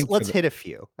 then but I think let's hit a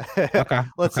few. okay,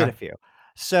 Let's hit okay. a few.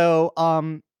 So,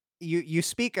 you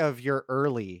speak of your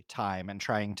early time and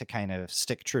trying to kind of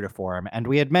stick true to form, and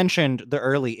we had mentioned the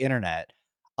early internet.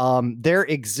 There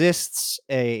exists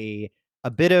a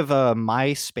bit of a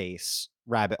MySpace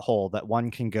rabbit hole that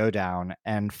one can go down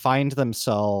and find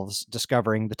themselves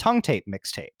discovering the Tongue Tape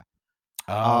mixtape.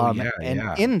 Oh yeah, And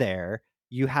yeah. in there,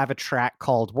 you have a track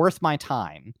called "Worth My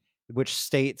Time," which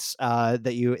states that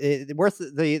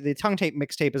the Tongue Tape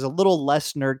mixtape is a little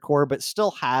less nerdcore, but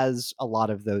still has a lot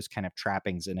of those kind of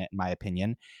trappings in it, in my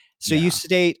opinion. So you Yeah.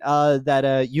 state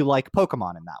that you like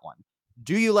Pokemon in that one.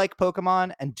 Do you like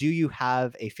Pokemon, and do you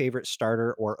have a favorite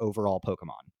starter or overall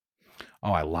Pokemon?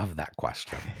 Oh, I love that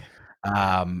question.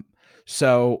 Um,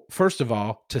 so first of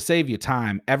all, to save you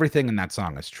time, everything in that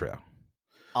song is true.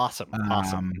 Awesome,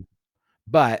 awesome. Um,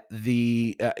 but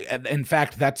in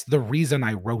fact, that's the reason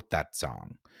I wrote that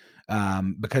song.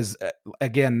 Because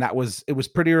again, it was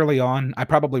pretty early on. I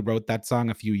probably wrote that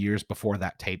song a few years before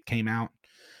that tape came out.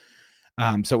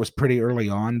 So it was pretty early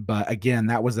on, but again,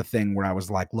 that was a thing where I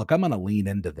was like, look, I'm gonna lean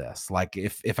into this. Like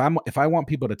if I want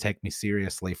people to take me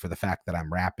seriously for the fact that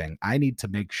I'm rapping, I need to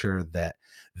make sure that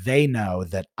they know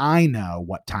that I know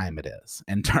what time it is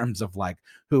in terms of like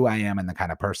who I am and the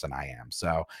kind of person I am.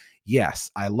 So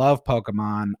yes, I love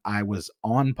Pokemon. I was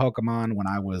on Pokemon when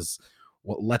I was,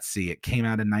 well, let's see, it came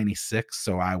out in 96,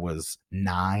 so I was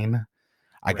 9.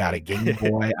 I got a Right. Game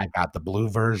Boy, I got the blue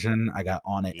version, I got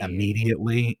on it Yeah.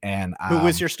 immediately, and, Who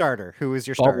was your starter? Who was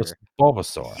your Bulbas starter?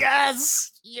 Bulbasaur.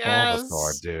 Yes, Bulbasaur,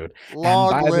 yes. dude, and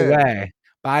Long live.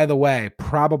 by the way,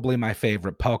 probably my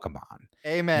favorite Pokemon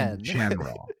in Amen.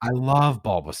 general. I love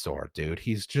Bulbasaur, dude,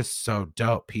 he's just so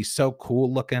dope, he's so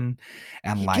cool looking,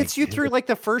 and, He like, gets you through like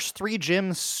the first 3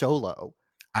 gyms solo.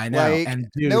 I know, Like, and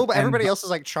no, dude, but everybody else is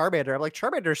like Charmander. I'm like,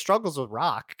 Charmander struggles with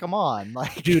rock. Come on.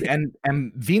 Like, dude, and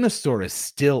Venusaur is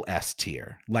still S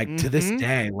tier. Like to this hmm.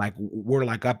 day, like we're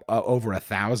like up over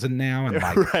 1,000 now, and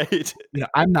like Right.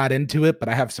 I'm not into it, but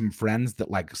I have some friends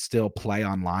that like still play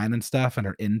online and stuff, and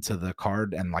are into the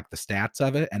card and like the stats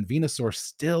of it. And Venusaur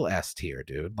still S tier,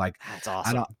 dude. Like That's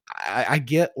I don't, awesome. I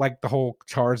get like the whole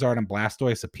Charizard and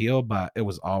Blastoise appeal, but it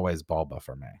was always Bulba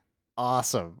for me.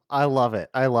 Awesome. I love it.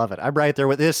 I love it. I'm right there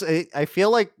with this. I feel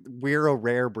like we're a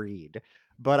rare breed,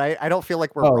 but I don't feel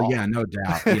like we're Oh yeah, wrong. no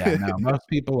doubt. Yeah, no, most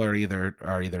people are either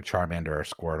Charmander or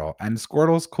Squirtle, and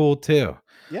Squirtle's cool too,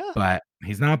 Yeah. but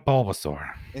he's not Bulbasaur.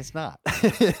 It's not.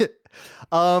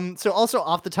 So also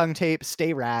off the tongue tape,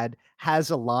 Stay Rad has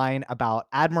a line about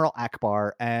Admiral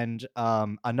Akbar and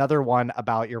another one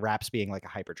about your raps being like a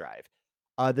hyperdrive.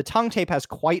 The tongue tape has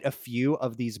quite a few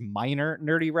of these minor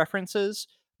nerdy references,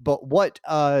 but what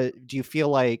do you feel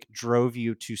like drove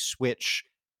you to switch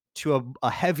to a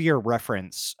heavier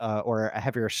reference or a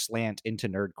heavier slant into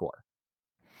nerdcore?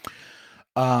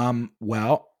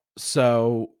 Well,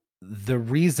 so the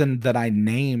reason that I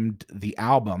named the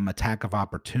album Attack of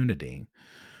Opportunity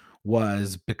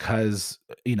was because,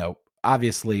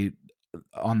 obviously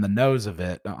on the nose of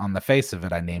it, on the face of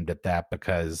it, I named it that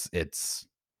because it's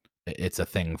a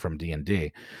thing from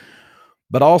D&D.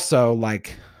 But also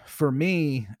like for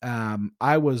me,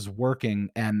 I was working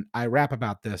and I rap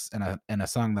about this in a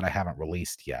song that I haven't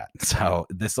released yet. So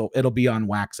it'll be on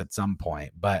wax at some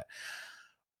point, but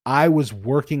I was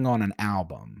working on an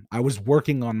album. I was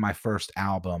working on my first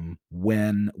album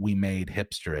when we made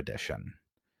Hipster Edition,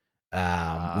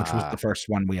 which was the Ah, first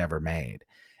one we ever made.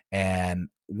 And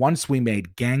once we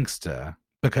made Gangsta,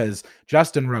 because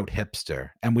Justin wrote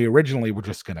Hipster, and we originally were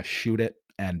just going to shoot it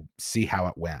and see how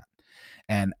it went.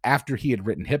 And after he had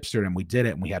written Hipster and we did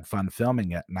it and we had fun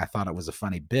filming it and I thought it was a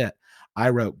funny bit, I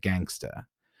wrote Gangsta.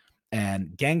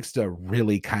 And Gangsta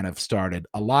really kind of started,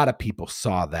 a lot of people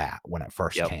saw that when it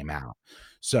first came out.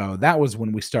 So that was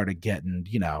when we started getting,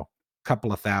 you know, a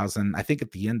couple of thousand. I think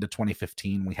at the end of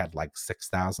 2015, we had like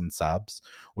 6,000 subs,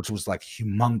 which was like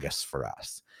humongous for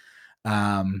us.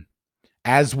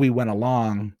 As we went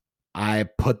along, I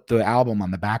put the album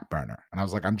on the back burner and I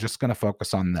was like, I'm just going to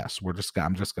focus on this.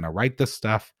 I'm just going to write this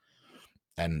stuff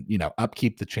and, you know,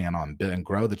 upkeep the channel and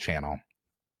grow the channel.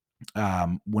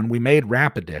 When we made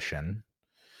Rap Edition,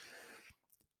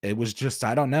 it was just,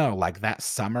 I don't know, like that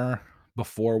summer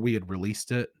before we had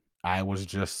released it, I'd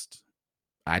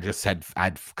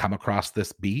come across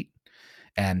this beat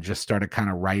and just started kind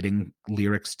of writing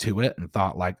lyrics to it and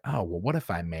thought like, oh, well, what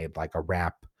if I made like a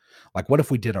rap, like what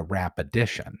if we did a Rap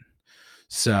Edition?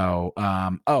 So,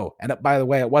 and by the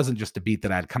way, it wasn't just a beat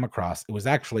that I'd come across. It was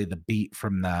actually the beat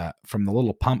from the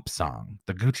Lil Pump song,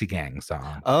 the Gucci Gang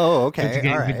song. Oh, okay. Gucci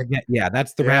Gang, all right. Gucci Gang. Yeah,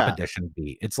 that's the Rap Edition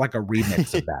beat. It's like a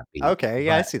remix of that beat. Okay,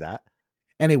 yeah, I see that.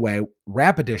 Anyway,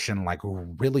 Rap Edition like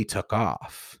really took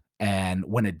off. And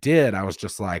when it did, I was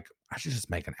just like, I should just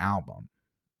make an album.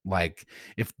 Like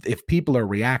if people are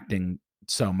reacting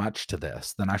so much to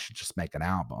this, then I should just make an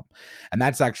album. And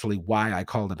that's actually why I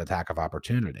called it Attack of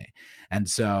Opportunity. And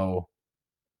so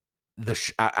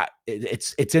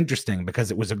it's interesting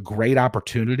because it was a great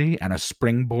opportunity and a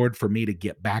springboard for me to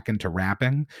get back into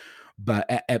rapping. But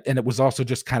and it was also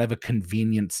just kind of a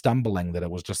convenient stumbling that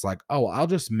it was just like, oh, I'll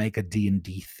just make a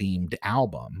D&D themed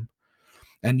album.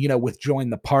 And you know, with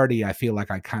Join the Party, I feel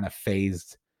like I kind of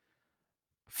phased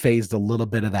a little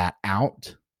bit of that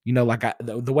out. You know, like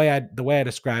the way I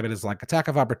describe it is like Attack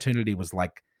of Opportunity was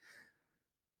like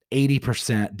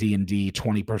 80% D&D,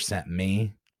 20%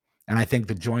 me. And I think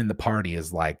the Join the Party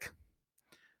is like,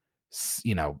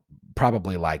 you know,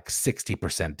 probably like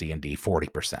 60% D&D,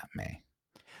 40% me.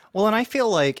 Well, and I feel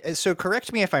like, so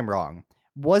correct me if I'm wrong,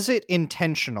 was it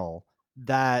intentional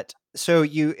that, so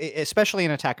you, especially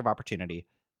in Attack of Opportunity,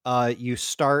 you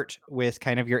start with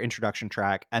kind of your introduction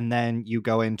track and then you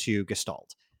go into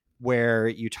Gestalt, where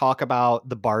you talk about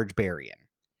the Barbarian.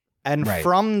 And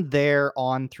from there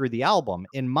on through the album,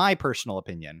 in my personal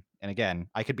opinion, and again,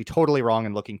 I could be totally wrong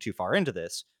and looking too far into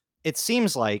this, it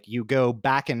seems like you go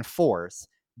back and forth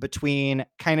between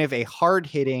kind of a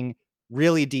hard-hitting,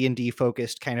 really D&D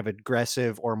focused, kind of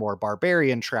aggressive or more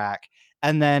barbarian track,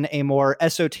 and then a more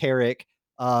esoteric,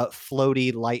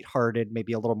 floaty, lighthearted,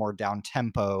 maybe a little more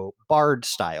down-tempo bard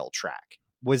style track.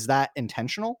 Was that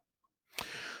intentional?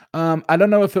 I don't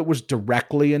know if it was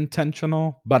directly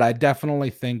intentional, but I definitely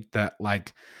think that,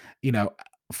 like, you know,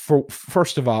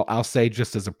 first of all, I'll say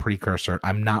just as a precursor,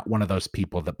 I'm not one of those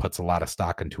people that puts a lot of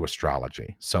stock into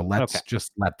astrology. So let's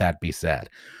just let that be said.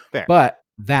 Fair. But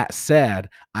that said,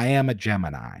 I am a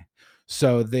Gemini.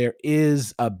 So there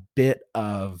is a bit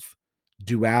of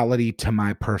duality to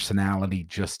my personality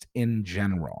just in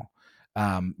general.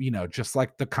 You know, just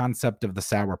like the concept of the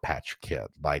Sour Patch Kid.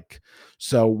 Like,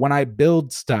 so when I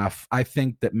build stuff, I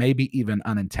think that maybe even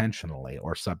unintentionally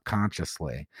or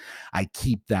subconsciously, I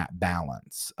keep that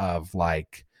balance of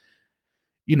like,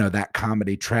 you know, that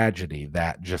comedy tragedy,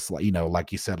 that just like, you know,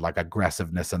 like you said, like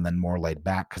aggressiveness and then more laid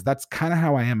back. Cause that's kind of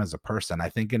how I am as a person. I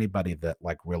think anybody that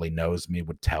like really knows me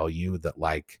would tell you that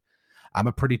like, I'm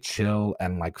a pretty chill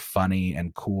and like funny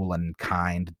and cool and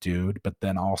kind dude, but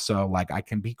then also like I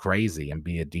can be crazy and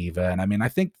be a diva. And I mean, I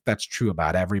think that's true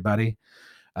about everybody.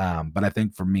 But I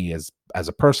think for me as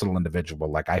a personal individual,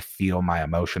 like I feel my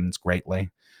emotions greatly.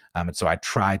 And so I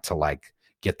try to like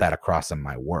get that across in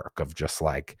my work of just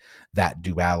like that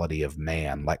duality of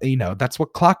man, like, you know, that's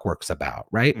what Clockwork's about,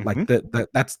 right? Mm-hmm. Like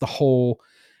that's the whole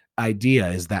idea,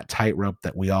 is that tightrope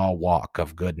that we all walk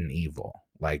of good and evil.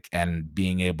 Like, and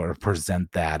being able to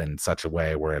present that in such a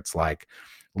way where it's like,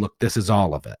 look, this is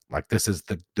all of it. Like, this is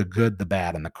the good, the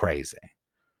bad, and the crazy.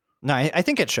 No, I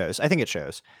think it shows. I think it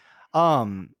shows.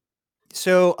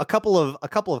 So a couple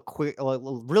of quick,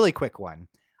 really quick one.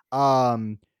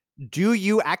 Do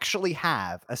you actually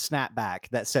have a snapback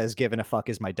that says "Given a fuck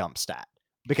is my dump stat"?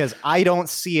 Because I don't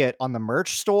see it on the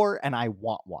merch store and I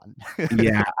want one.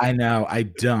 Yeah, I know. I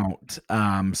don't.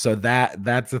 So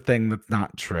that's a thing that's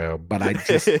not true, but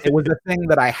it was a thing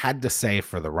that I had to say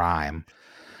for the rhyme.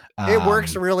 It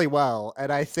works really well.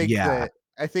 And I think yeah.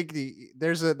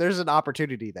 there's an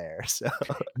opportunity there. So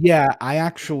yeah, I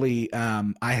actually,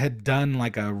 I had done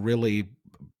like a really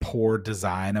poor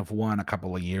design of one a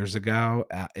couple of years ago.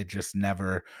 It just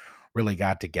never really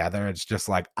got together. It's just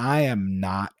like, I am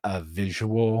not a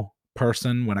visual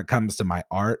person when it comes to my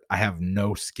art. I have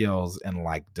no skills in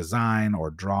like design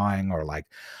or drawing or like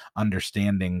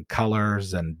understanding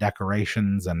colors and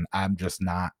decorations, and I'm just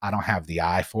not, I don't have the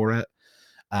eye for it.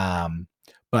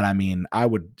 But I mean,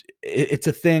 it's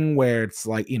a thing where it's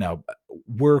like,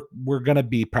 we're gonna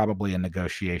be probably in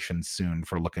negotiations soon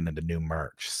for looking into new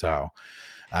merch. So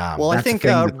well, I think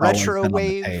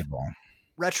retrowave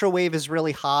is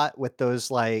really hot with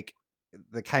those like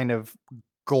the kind of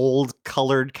gold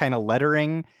colored kind of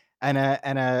lettering, and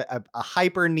a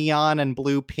hyper neon and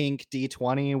blue pink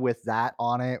D20 with that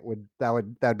on it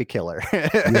that'd be killer.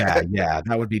 yeah,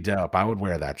 that would be dope. I would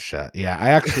wear that shit. Yeah,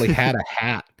 I actually had a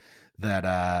hat that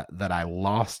I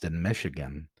lost in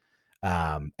Michigan.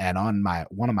 And on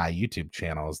one of my YouTube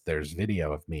channels, there's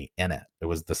video of me in it. It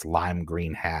was this lime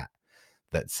green hat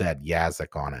that said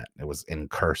Yazzik on it. It was in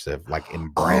cursive, like in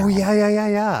brown. Oh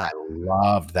yeah. I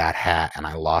loved that hat, and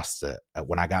I lost it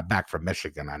when I got back from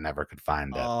Michigan. I never could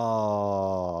find it.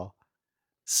 Oh,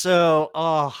 so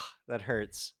that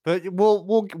hurts. But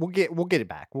we'll get it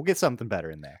back. We'll get something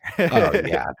better in there. Oh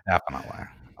yeah,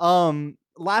 definitely.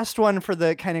 Last one for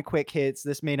the kind of quick hits.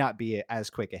 This may not be as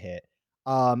quick a hit.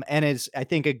 And is, I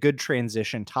think, a good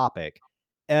transition topic.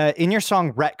 In your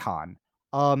song Retcon,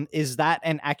 is that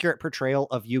an accurate portrayal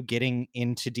of you getting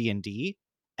into D&D?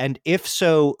 And if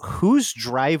so, whose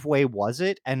driveway was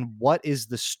it? And what is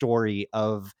the story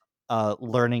of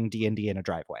learning D&D in a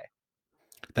driveway?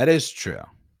 That is true.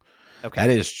 Okay.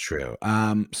 That is true.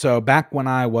 So back when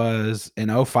I was in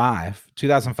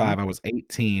 2005, I was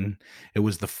 18. It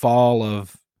was the fall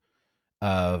of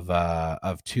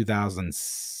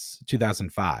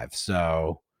 2005.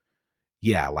 So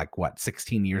yeah, like what,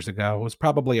 16 years ago? It was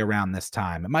probably around this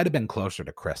time. It might have been closer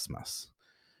to Christmas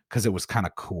because it was kind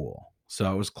of cool.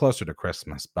 So it was closer to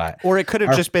Christmas, or it could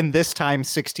have just been this time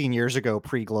 16 years ago,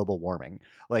 pre-global warming.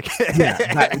 Like, yeah,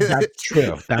 that's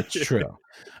true. That's true.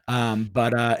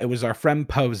 But it was our friend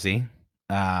Posey,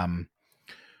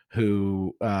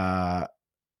 who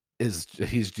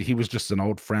he was just an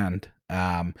old friend.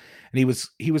 And he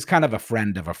was kind of a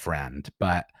friend of a friend,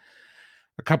 but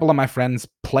a couple of my friends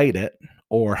played it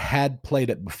or had played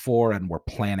it before and were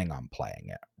planning on playing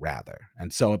it rather.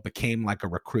 And so it became like a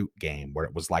recruit game where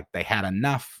it was like they had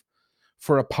enough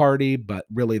for a party, but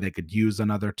really they could use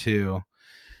another two.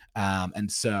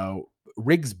 And so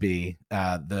Rigsby,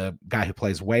 the guy who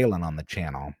plays Waylon on the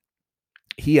channel,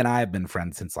 he and I have been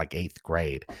friends since like 8th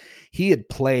grade. He had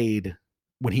played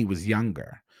when he was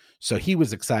younger, so he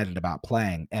was excited about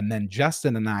playing. And then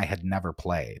Justin and I had never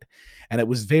played. And it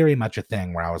was very much a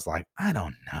thing where I was like, I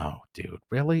don't know, dude,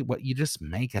 really? What, you just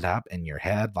make it up in your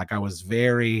head? Like, I was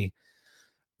very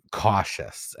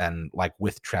cautious and like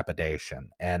with trepidation.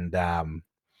 And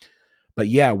but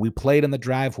yeah, we played in the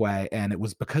driveway, and it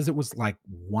was because it was like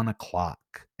 1 o'clock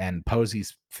and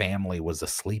Posey's family was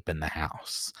asleep in the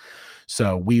house.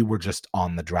 So we were just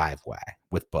on the driveway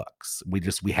with books. We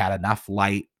had enough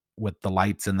light with the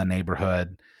lights in the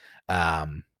neighborhood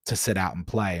to sit out and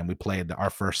play. And we played our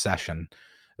first session.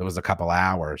 It was a couple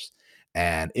hours,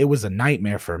 and it was a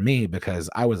nightmare for me because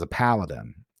I was a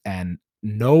paladin, and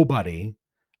nobody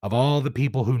of all the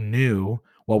people who knew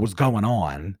what was going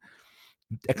on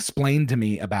explained to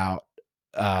me about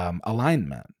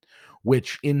alignment,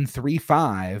 which in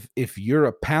 3.5, if you're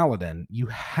a paladin, you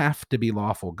have to be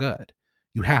lawful good.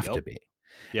 You have to be.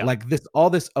 Yep. Like all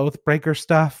this Oathbreaker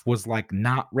stuff was like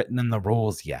not written in the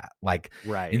rules yet. Like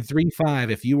in 3.5,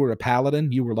 if you were a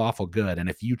paladin, you were lawful good. And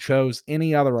if you chose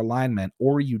any other alignment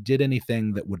or you did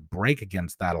anything that would break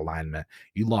against that alignment,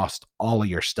 you lost all of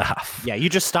your stuff. Yeah, you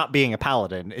just stopped being a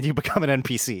paladin and you become an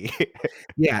NPC.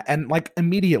 Yeah, and like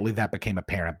immediately that became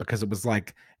apparent because it was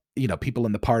like, people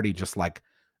in the party just like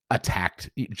attacked,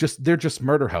 they're just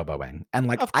murder hoboing, and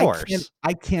like of course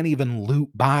I can't even loot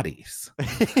bodies.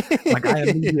 Like I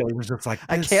immediately was just like,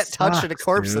 I can't touch a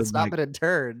corpse that's not been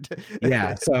interred.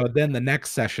 Yeah, so then the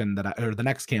next session the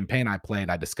next campaign I played,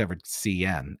 I discovered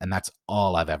CN, and that's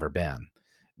all I've ever been,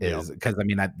 is because I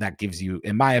mean that gives you,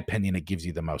 in my opinion, it gives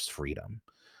you the most freedom.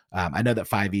 I know that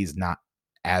 5e is not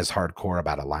as hardcore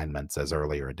about alignments as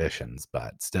earlier editions,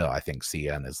 but still I think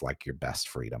CN is like your best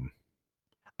freedom.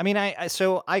 I mean,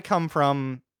 I come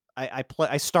from,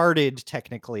 I started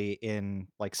technically in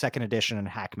like 2nd edition and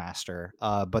Hackmaster,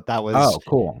 but that was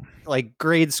cool. Like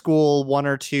grade school 1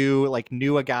 or 2, like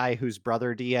knew a guy whose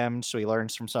brother DM'd, so he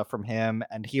learned some stuff from him,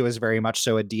 and he was very much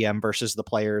so a DM versus the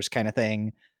players kind of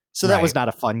thing. So that was not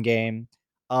a fun game.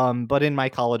 But in my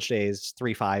college days,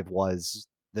 3.5 was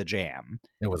the jam.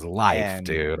 It was life,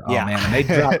 dude. Oh man, and they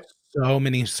dropped so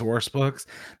many source books.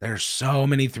 There's so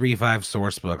many 3.5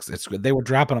 source books. They were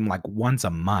dropping them like once a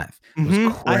month. It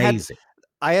was crazy.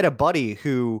 I had a buddy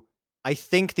who I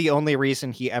think the only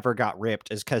reason he ever got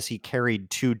ripped is because he carried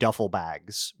 2 duffel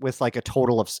bags with like a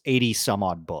total of 80 some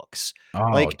odd books. Oh,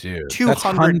 Like dude, that's 200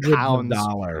 hundreds of pounds.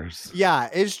 dollars. Yeah,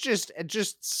 it's just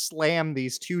slam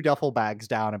these 2 duffel bags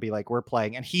down and be like, we're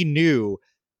playing. And he knew,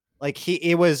 like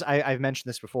I've mentioned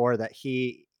this before, that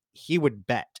he would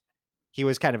bet. He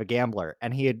was kind of a gambler.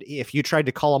 And if you tried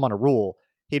to call him on a rule,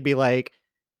 he'd be like,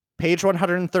 page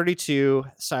 132,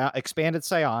 expanded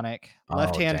psionic,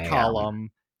 left Oh, hand damn. column,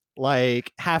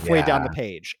 like halfway down the Yeah.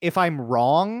 page. If I'm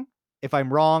wrong,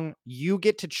 you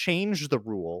get to change the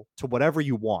rule to whatever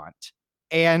you want,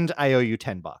 and I owe you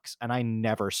 $10. And I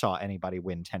never saw anybody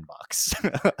win $10.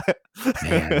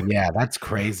 Man, yeah, that's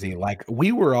crazy. Like,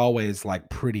 we were always, like,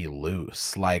 pretty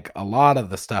loose. Like, a lot of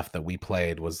the stuff that we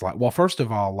played was like, well, first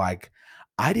of all, like,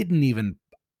 I didn't even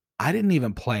I didn't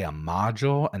even play a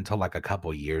module until, like, a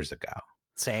couple years ago.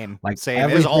 Same. Like,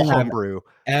 It was all homebrew.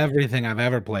 everything I've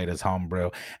ever played is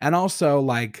homebrew, and also,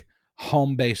 like,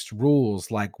 home-based rules.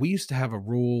 Like, we used to have a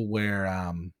rule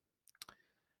where,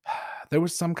 there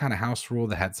was some kinda house rule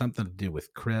that had something to do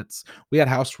with crits. We had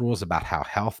house rules about how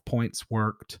health points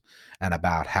worked and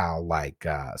about how, like,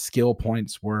 skill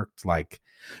points worked, like,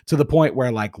 to the point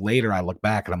where, like, later I look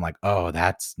back and I'm like, "Oh,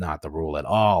 that's not the rule at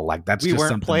all." Like, that's We just weren't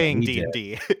something that playing we did.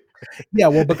 D&D. Yeah,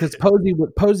 well, because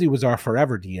Posey was our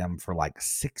forever DM for, like,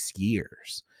 6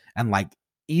 years, and, like,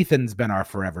 Ethan's been our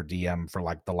forever DM for,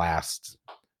 like, the last,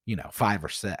 5 or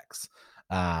 6.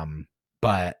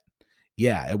 But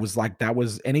yeah, it was like that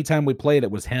was anytime we played, it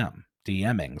was him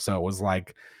DMing. So it was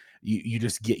like you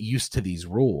just get used to these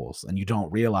rules and you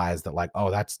don't realize that, like, oh,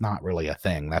 that's not really a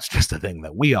thing. That's just a thing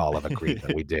that we all have agreed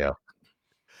that we do.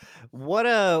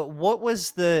 What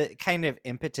was the kind of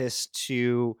impetus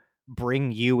to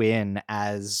bring you in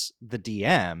as the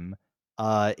DM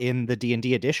in the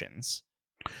D&D editions?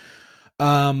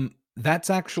 That's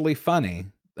actually funny.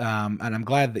 And I'm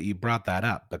glad that you brought that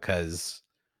up because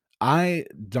I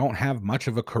don't have much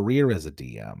of a career as a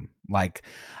DM. Like,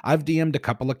 I've DM'd a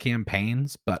couple of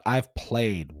campaigns, but I've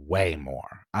played way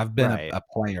more. I've been Right. a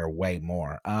player way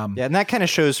more. Yeah, and that kind of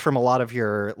shows from a lot of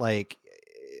your like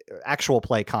actual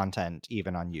play content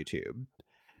even on YouTube.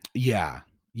 Yeah.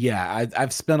 Yeah,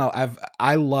 I've spent a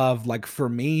I love, like, for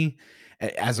me,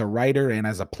 as a writer and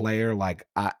as a player, like,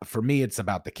 for me, it's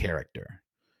about the character,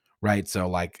 right? So,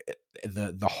 like,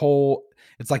 the whole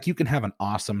it's like you can have an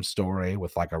awesome story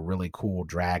with, like, a really cool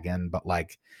dragon, but,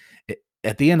 like,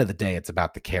 at the end of the day, it's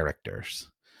about the characters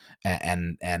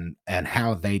and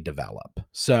how they develop.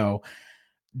 So,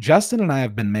 Justin and I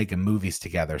have been making movies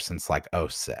together since, like,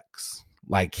 '06.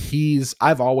 Like,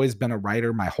 I've always been a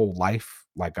writer my whole life.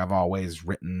 Like, I've always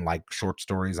written, like, short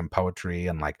stories and poetry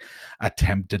and, like,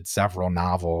 attempted several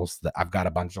novels. That I've got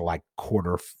a bunch of, like,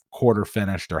 quarter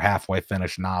finished or halfway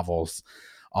finished novels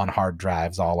on hard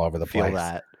drives all over the Feel place.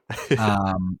 that.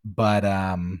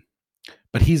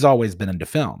 But he's always been into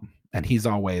film, and he's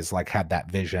always, like, had that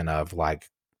vision of, like,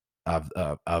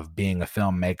 of being a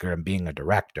filmmaker and being a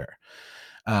director.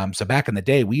 So back in the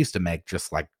day, we used to make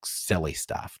just, like, silly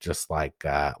stuff, just like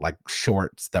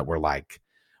shorts that were, like,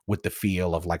 with the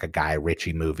feel of, like, a Guy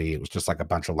Ritchie movie. It was just, like, a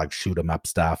bunch of, like, shoot 'em up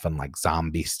stuff and, like,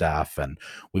 zombie stuff, and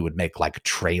we would make, like,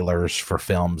 trailers for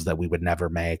films that we would never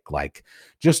make, like,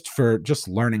 just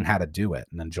learning how to do it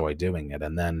and enjoy doing it.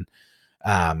 And then,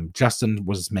 Justin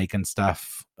was making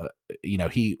stuff,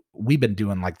 we've been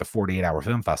doing, like, the 48-hour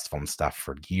film festival and stuff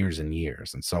for years and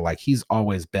years, and so, like, he's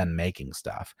always been making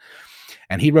stuff.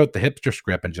 And he wrote the hipster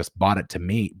script and just brought it to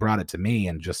me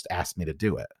and just asked me to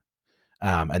do it.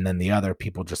 And then the other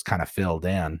people just kind of filled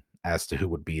in as to who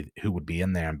would be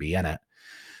in there and be in it.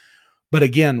 But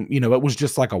again, it was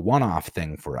just like a one-off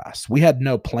thing for us. We had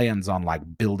no plans on, like,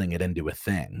 building it into a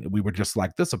thing. We were just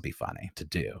like, this will be funny to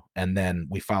do. And then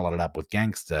we followed it up with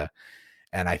Gangsta.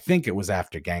 And I think it was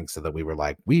after Gangsta that we were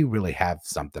like, we really have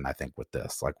something, I think, with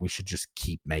this. Like, we should just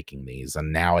keep making these.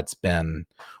 And now it's been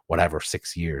whatever,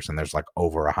 6 years, and there's, like,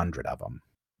 over 100 of them.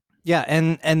 Yeah,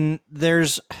 and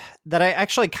there's that I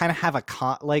actually kind of have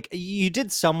like, you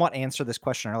did somewhat answer this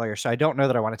question earlier, so I don't know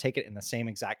that I want to take it in the same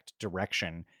exact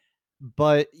direction.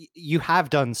 But you have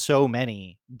done so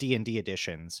many D&D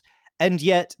editions, and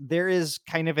yet there is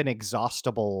kind of an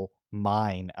exhaustible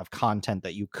mine of content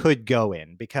that you could go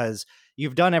in, because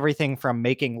you've done everything from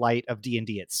making light of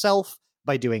D&D itself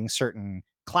by doing certain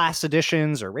class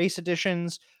editions or race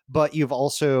editions, but you've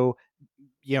also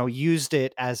used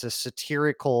it as a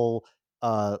satirical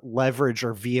leverage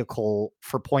or vehicle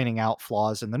for pointing out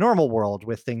flaws in the normal world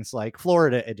with things like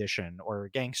Florida edition or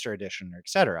Gangster edition, or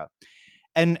etc.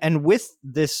 And with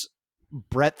this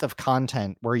breadth of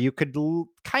content where you could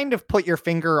kind of put your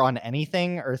finger on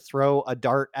anything or throw a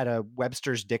dart at a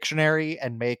Webster's dictionary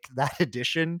and make that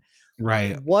edition.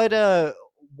 Right.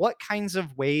 What kinds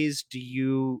of ways do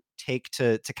you take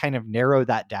to kind of narrow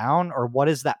that down, or what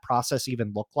does that process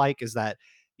even look like? Is that,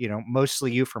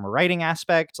 mostly you from a writing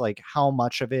aspect? Like, how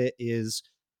much of it is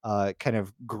kind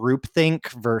of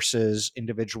groupthink versus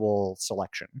individual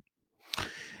selection?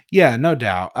 Yeah, no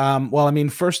doubt. Well, I mean,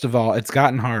 first of all, it's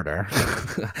gotten harder.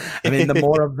 I mean,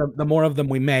 the more of them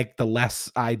we make, the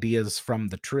less ideas from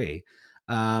the tree.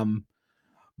 Um,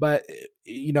 but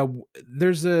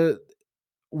there's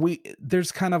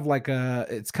kind of like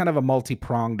it's kind of a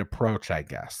multi-pronged approach, I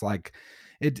guess. Like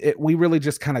we really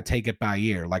just kind of take it by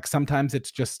ear. Like sometimes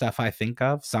it's just stuff I think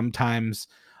of. Sometimes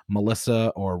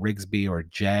Melissa or Rigsby or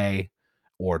Jay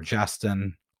or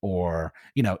Justin or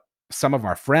some of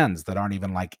our friends that aren't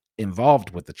even like involved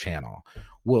with the channel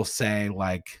will say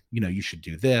like, you should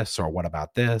do this, or what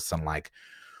about this? And like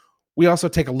we also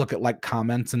take a look at like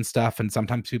comments and stuff, and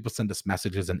sometimes people send us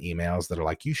messages and emails that are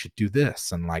like, you should do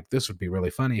this, and like this would be really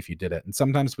funny if you did it. And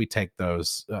sometimes we take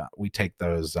those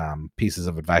pieces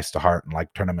of advice to heart and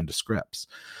like turn them into scripts.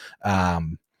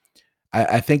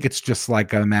 I think it's just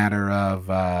like a matter of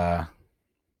I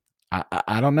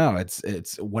don't know.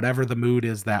 It's whatever the mood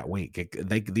is that week.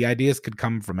 The ideas could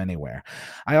come from anywhere.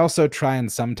 I also try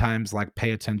and sometimes like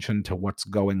pay attention to what's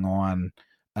going on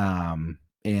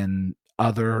in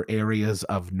other areas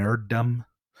of nerddom,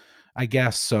 I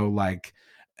guess. So like,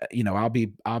 I'll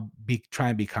be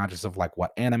trying to be conscious of like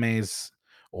what animes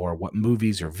or what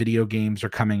movies or video games are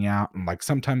coming out, and like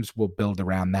sometimes we'll build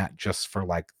around that just for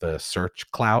like the search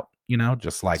clout,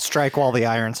 just like strike while the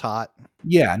iron's hot.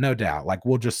 Yeah, no doubt. Like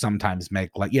we'll just sometimes make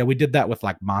like, we did that with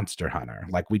like Monster Hunter.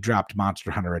 Like we dropped Monster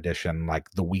Hunter Edition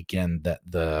like the weekend that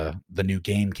the new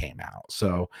game came out.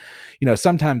 So,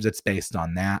 sometimes it's based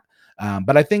on that.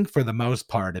 But I think for the most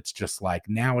part, it's just like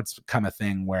now it's become a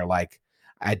thing where like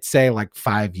I'd say like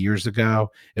 5 years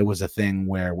ago, it was a thing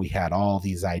where we had all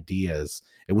these ideas.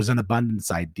 It was an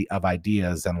abundance of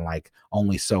ideas and like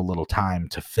only so little time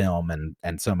to film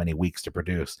and so many weeks to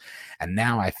produce. And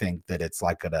now I think that it's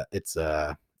like it's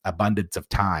a abundance of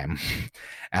time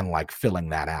and like filling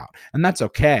that out. And that's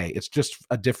okay. It's just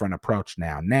a different approach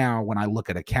now. Now, when I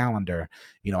look at a calendar,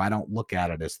 I don't look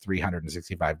at it as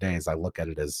 365 days. I look at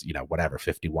it as, whatever,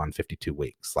 51, 52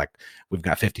 weeks. Like we've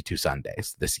got 52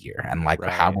 Sundays this year. And like,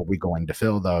 Right. How are we going to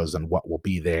fill those and what will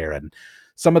be there? And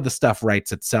some of the stuff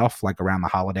writes itself, like around the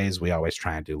holidays, we always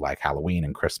try and do like Halloween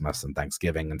and Christmas and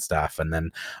Thanksgiving and stuff. And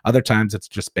then other times it's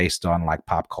just based on like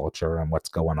pop culture and what's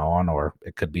going on, or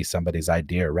it could be somebody's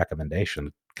idea or recommendation.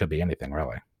 It could be anything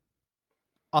really.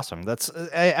 Awesome. That's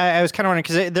I was kind of wondering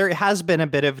because there has been a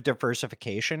bit of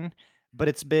diversification, but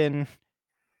it's been,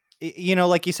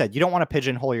 like you said, you don't want to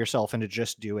pigeonhole yourself into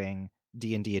just doing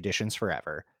D&D editions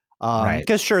forever. Right.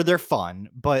 Because sure, they're fun,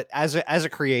 but as a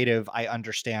creative, I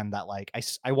understand that like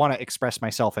I want to express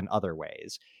myself in other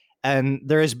ways. And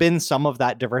there has been some of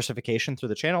that diversification through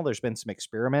the channel. There's been some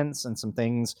experiments and some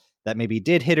things that maybe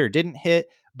did hit or didn't hit,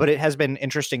 but it has been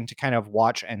interesting to kind of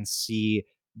watch and see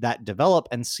that develop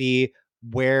and see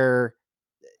where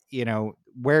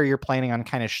you're planning on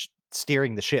kind of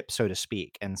steering the ship, so to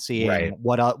speak, and seeing Right.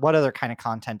 what other kind of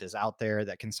content is out there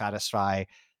that can satisfy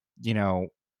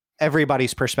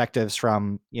everybody's perspectives,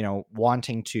 from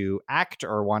wanting to act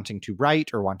or wanting to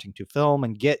write or wanting to film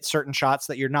and get certain shots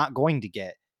that you're not going to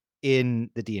get in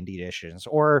the D&D editions,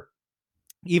 or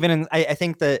even in I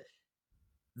think that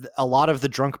a lot of the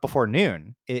Drunk Before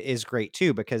Noon is great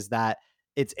too, because that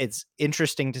it's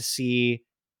interesting to see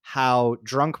how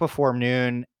Drunk Before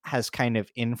Noon has kind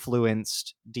of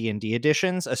influenced D&D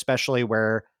editions, especially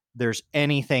where there's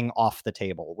anything off the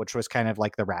table, which was kind of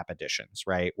like the rap editions,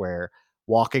 right? Where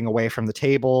walking away from the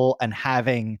table and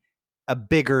having a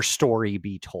bigger story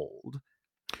be told.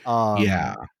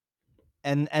 Yeah.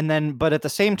 And then, but at the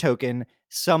same token,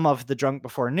 some of the Drunk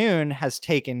Before Noon has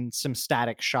taken some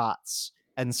static shots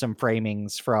and some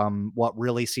framings from what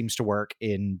really seems to work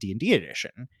in D&D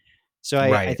edition. So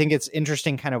I think it's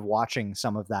interesting kind of watching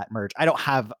some of that merge. I don't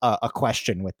have a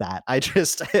question with that. I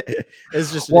just,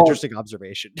 it's just an interesting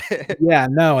observation. Yeah,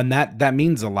 no. And that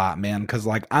means a lot, man. Cause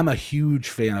like, I'm a huge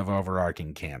fan of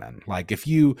overarching canon. Like if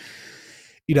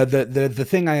the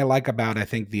thing I like about, I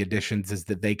think, the editions is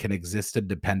that they can exist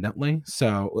independently.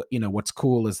 So, what's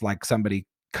cool is like somebody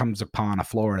comes upon a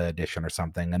Florida edition or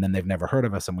something, and then they've never heard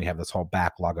of us, and we have this whole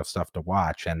backlog of stuff to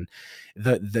watch, and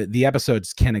the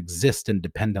episodes can exist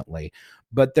independently.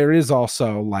 But there is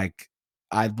also like,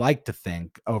 I'd like to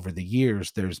think over the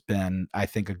years there's been, I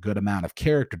think, a good amount of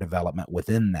character development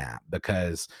within that,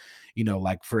 because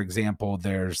like for example,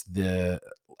 there's the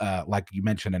like you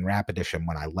mentioned in Rap Edition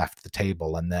when I left the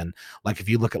table, and then like if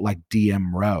you look at like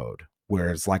DM Road, where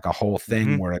it's like a whole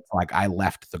thing where it's like I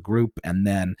left the group, and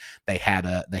then they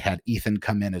had Ethan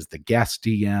come in as the guest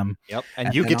DM. Yep,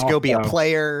 and you get to go be a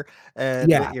player,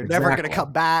 and you're never going to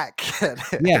come back.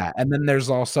 Yeah, and then there's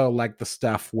also like the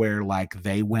stuff where like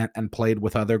they went and played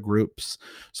with other groups.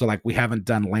 So like we haven't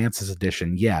done Lance's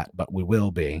edition yet, but we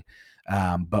will be.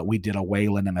 But we did a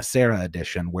Waylon and a Sarah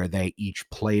edition where they each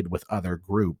played with other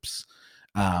groups.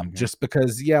 Just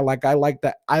because, like I like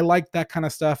that kind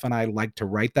of stuff, and I like to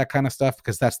write that kind of stuff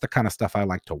because that's the kind of stuff I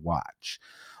like to watch.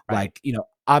 Right. Like,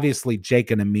 obviously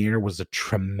Jake and Amir was a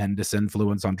tremendous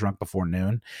influence on Drunk Before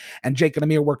Noon, and Jake and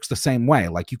Amir works the same way.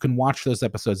 Like you can watch those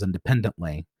episodes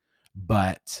independently,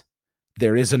 but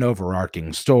there is an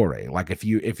overarching story. Like if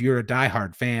you're a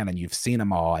diehard fan and you've seen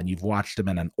them all and you've watched them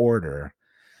in an order,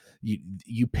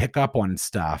 you pick up on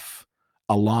stuff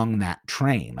along that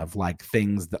train of like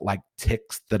things that like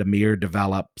ticks that Amir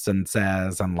develops and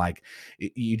says, and like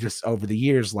you just over the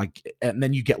years, like, and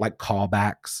then you get like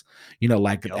callbacks,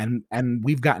 like, and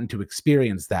we've gotten to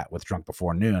experience that with Drunk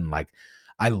Before Noon. Like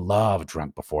I love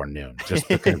Drunk Before Noon just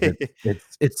because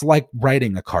it's like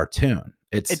writing a cartoon.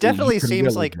 It definitely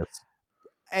seems really like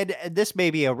and this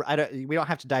may be we don't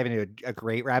have to dive into a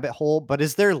great rabbit hole, but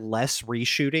is there less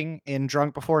reshooting in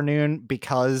Drunk Before Noon?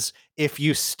 Because if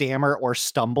you stammer or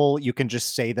stumble, you can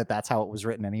just say that that's how it was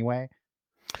written anyway.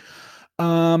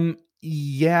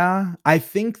 Yeah, I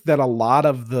think that a lot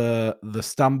of the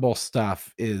stumble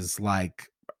stuff is like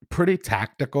pretty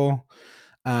tactical.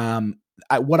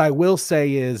 What I will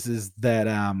say is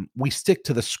that we stick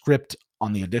to the script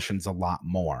on the editions a lot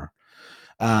more.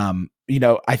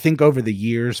 I think over the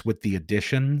years with the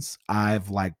editions, I've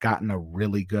like gotten a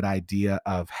really good idea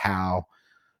of how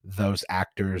those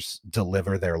actors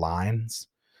deliver their lines.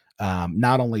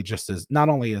 Not only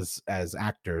as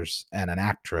actors and an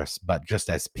actress, but just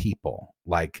as people.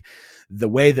 Like the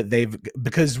way that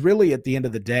because really at the end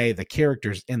of the day, the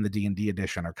characters in the D&D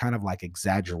edition are kind of like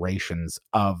exaggerations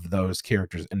of those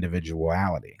characters'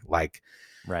 individuality. Like,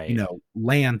 right.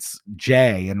 Lance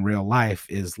J in real life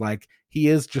is like, he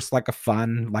is just like a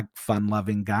fun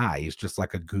loving guy. He's just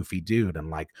like a goofy dude. And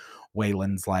like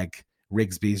Waylon's like,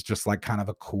 Rigsby's just like kind of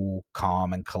a cool,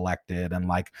 calm and collected. And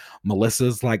like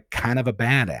Melissa's like kind of a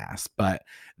badass, but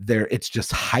it's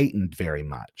just heightened very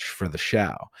much for the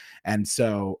show. And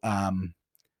so,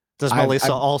 does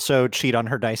Melissa also cheat on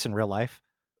her dice in real life?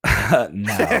 No,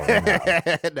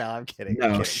 no, I'm kidding.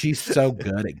 No, she's so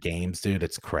good at games, dude.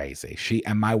 It's crazy. She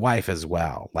and my wife as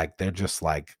well. Like they're just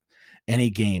like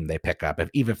any game they pick up,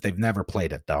 even if they've never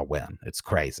played it, they'll win. It's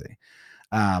crazy.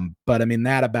 But I mean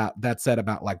that said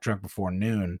about like Drunk Before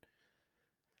Noon,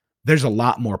 there's a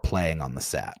lot more playing on the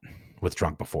set with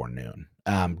Drunk Before Noon.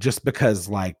 Just because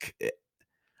like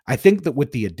I think that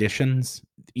with the editions,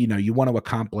 you want to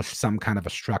accomplish some kind of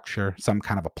a structure, some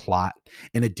kind of a plot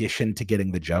in addition to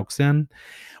getting the jokes in.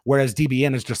 Whereas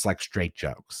DBN is just like straight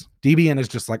jokes. DBN is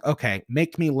just like, okay,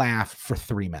 make me laugh for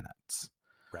 3 minutes.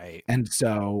 Right. And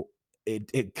so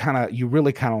it kind of, you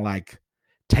really kind of like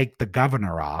take the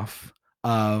governor off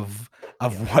of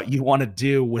what you want to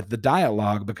do with the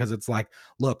dialogue, because it's like,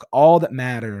 look, all that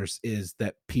matters is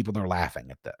that people are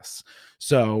laughing at this.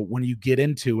 So when you get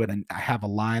into it and have a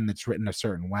line that's written a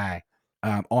certain way,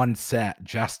 on set,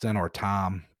 Justin or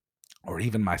Tom or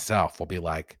even myself will be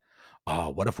like, oh,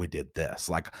 what if we did this?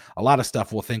 Like a lot of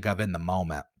stuff we'll think of in the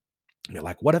moment. You're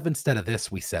like, what if instead of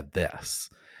this, we said this?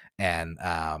 And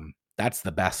that's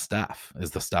the best stuff, is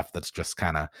the stuff that's just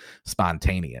kind of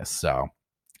spontaneous. So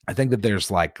I think that there's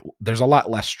a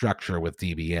lot less structure with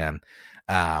DBN.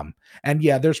 And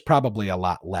yeah, there's probably a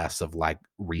lot less of like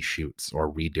reshoots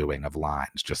or redoing of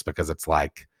lines, just because it's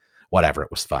like, whatever, it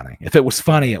was funny. If it was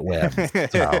funny, it wins.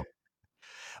 So.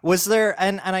 Was there,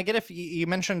 and I get, if you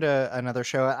mentioned another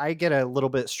show, I get a little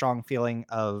bit strong feeling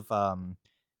of,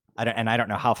 I don't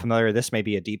know how familiar, this may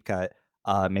be a deep cut,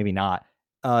 maybe not.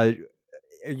 Are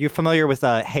you familiar with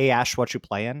Hey Ash, What You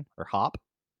Playin', or Hop?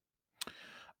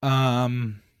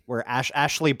 Where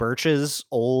Ashley Birch's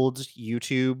old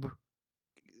YouTube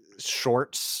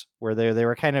shorts, where they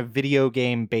were kind of video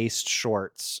game based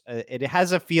shorts. It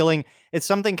has a feeling, it's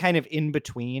something kind of in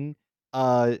between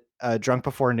Drunk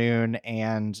Before Noon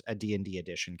and a D&D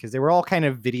edition, because they were all kind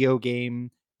of video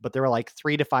game, but they were like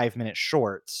 3 to 5 minute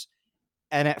shorts.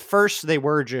 And at first they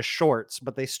were just shorts,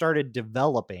 but they started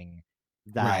developing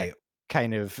that. Right.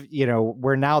 Kind of,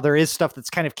 where now there is stuff that's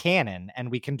kind of canon,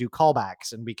 and we can do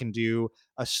callbacks, and we can do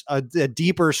a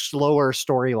deeper, slower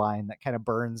storyline that kind of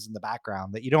burns in the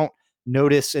background that you don't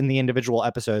notice in the individual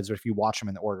episodes, but if you watch them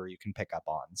in the order, you can pick up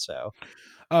on. So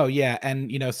Oh yeah,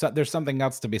 and there's something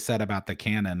else to be said about the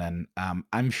canon, and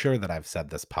I'm sure that I've said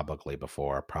this publicly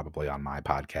before, probably on my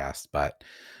podcast, but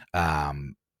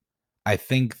um, I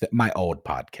think that my old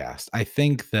podcast, I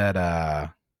think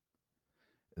that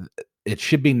it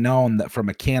should be known that from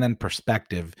a canon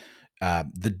perspective,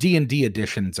 the D&D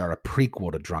editions are a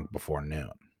prequel to Drunk Before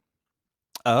Noon.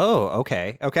 Oh,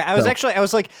 okay. Okay. I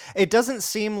was like, it doesn't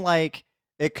seem like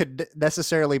it could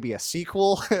necessarily be a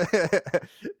sequel,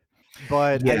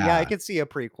 but yeah, I could see a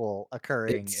prequel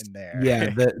occurring in there. Yeah.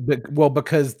 Well,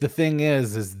 because the thing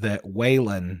is that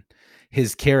Waylon,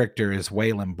 his character is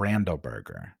Waylon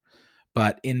Brandelberger,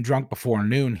 but in Drunk Before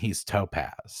Noon, he's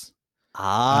Topaz.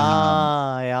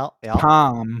 Yeah.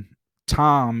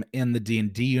 Tom in the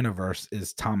D&D universe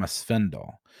is Thomas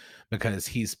Findle, because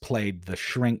he's played the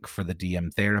shrink for the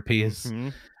DM therapies.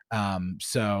 Mm-hmm.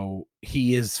 So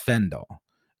he is Findle.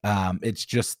 It's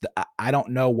just, I don't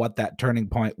know what that turning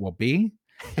point will be.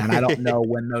 And I don't know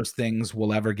when those things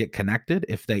will ever get connected,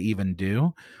 if they even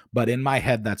do. But in my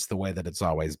head, that's the way that it's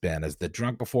always been, is the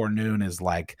Drunk Before Noon is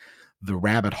like the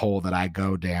rabbit hole that I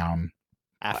go down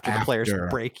after the players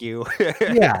break you.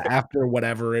 Yeah, after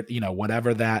whatever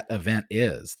whatever that event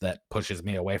is that pushes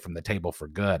me away from the table for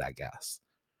good, I guess.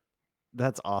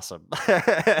 That's awesome.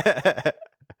 I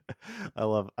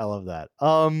love that.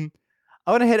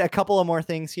 I want to hit a couple of more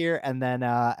things here, and then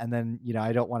I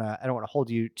don't want to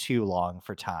hold you too long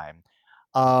for time.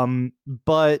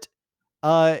 But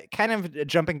kind of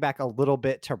jumping back a little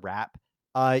bit to rap.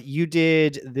 You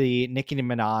did the Nicki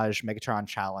Minaj Megatron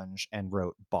challenge and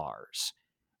wrote bars.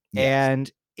 Yes. And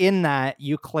in that,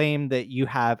 you claim that you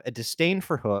have a disdain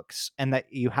for hooks and that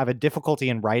you have a difficulty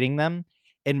in writing them.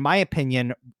 In my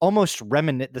opinion, almost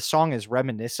the song is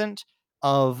reminiscent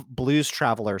of Blues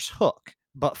Traveler's hook,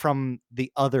 but from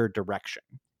the other direction.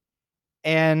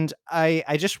 And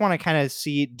I just want to kind of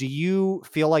see, do you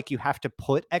feel like you have to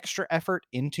put extra effort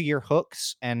into your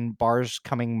hooks and bars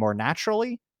coming more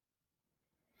naturally?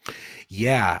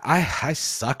 Yeah, I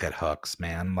suck at hooks,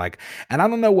 man. Like, and I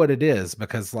don't know what it is,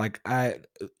 because like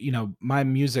my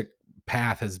music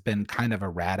path has been kind of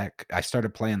erratic. I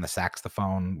started playing the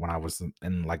saxophone when I was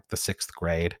in like the 6th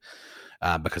grade,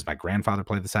 because my grandfather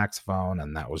played the saxophone,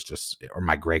 and that was just, or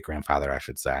my great grandfather, I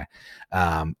should say.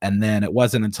 And then it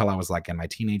wasn't until I was like in my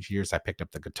teenage years, I picked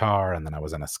up the guitar, and then I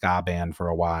was in a ska band for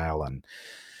a while, and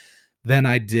then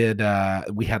I did,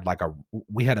 we had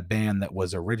a band that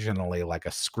was originally like a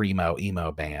screamo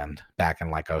emo band back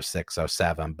in like 06,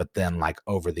 07, but then like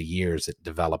over the years it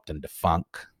developed into funk.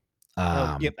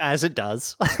 Yep, as it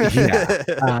does. Yeah.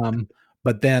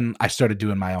 But then I started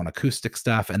doing my own acoustic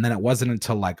stuff, and then it wasn't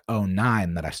until like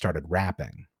 09 that I started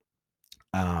rapping.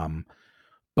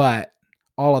 But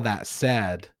all of that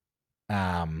said,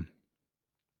 I'm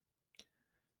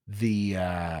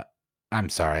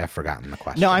sorry, I've forgotten the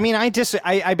question. No, I mean,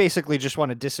 I basically just want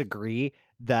to disagree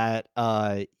that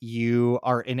you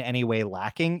are in any way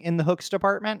lacking in the hooks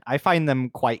department. I find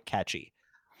them quite catchy.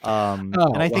 And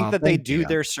I think that they do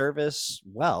their service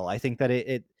well. I think that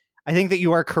I think that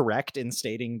you are correct in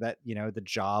stating that, the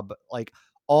job, like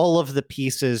all of the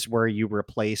pieces where you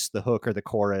replace the hook or the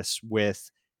chorus with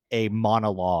a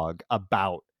monologue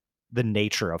about the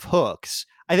nature of hooks,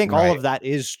 I think all of that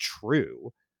is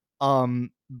true.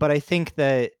 But I think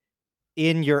that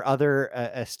in your other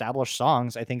established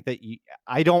songs, I think that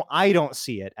I don't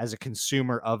see it as a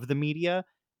consumer of the media.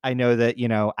 I know that,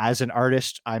 as an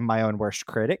artist, I'm my own worst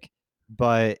critic,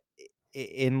 but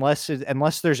unless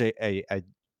there's a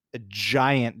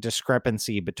giant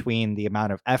discrepancy between the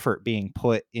amount of effort being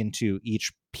put into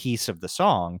each piece of the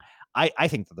song, I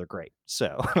think that they're great.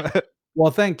 So,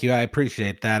 well, thank you. I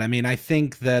appreciate that. I mean, I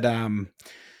think that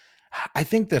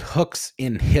hooks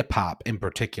in hip hop in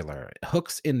particular,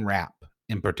 hooks in rap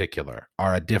in particular,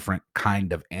 are a different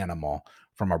kind of animal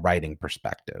from a writing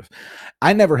perspective.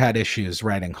 I never had issues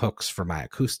writing hooks for my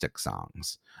acoustic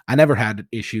songs. I never had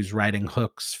issues writing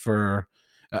hooks for,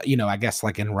 I guess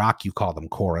like in rock, you call them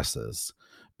choruses,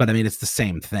 but I mean, it's the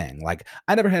same thing. Like,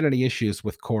 I never had any issues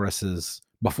with choruses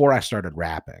before I started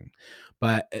rapping.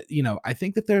 But, I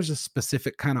think that there's a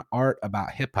specific kind of art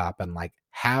about hip hop and like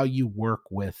how you work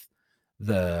with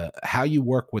the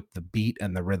beat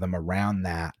and the rhythm around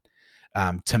that,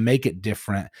 to make it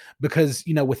different. Because,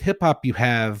 with hip hop, you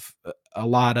have a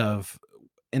lot of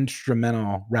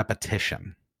instrumental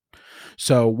repetition.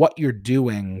 So what you're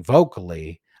doing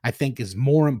vocally, I think, is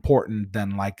more important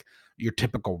than like your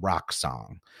typical rock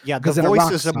song. Yeah, the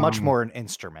voice is much more an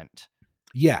instrument.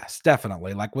 Yes,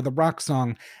 definitely. Like with a rock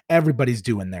song, everybody's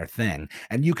doing their thing.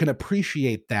 And you can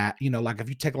appreciate that, like if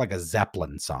you take like a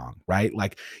Zeppelin song, right?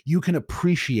 Like you can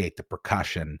appreciate the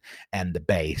percussion and the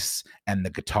bass and the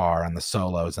guitar and the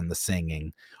solos and the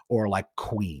singing, or like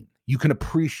Queen. You can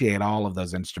appreciate all of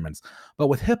those instruments. But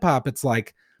with hip hop, it's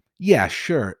like, yeah,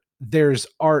 sure, there's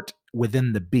art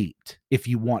within the beat if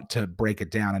you want to break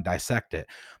it down and dissect it.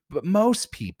 But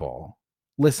most people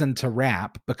listen to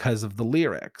rap because of the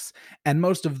lyrics, and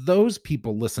most of those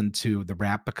people listen to the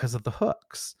rap because of the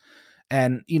hooks.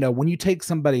 And, when you take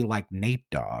somebody like Nate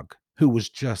Dogg, who was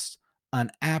just an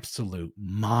absolute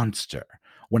monster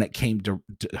when it came to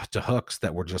hooks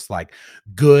that were just like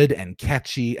good and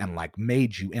catchy and like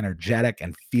made you energetic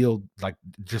and feel like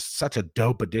just such a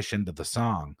dope addition to the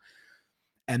song.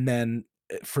 And then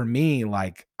for me,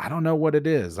 like, I don't know what it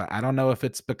is. I don't know if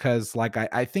it's because like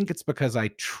I think it's because I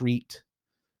treat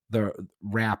the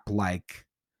rap like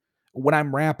when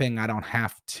I'm rapping, I don't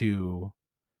have to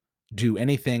do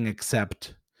anything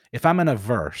except if I'm in a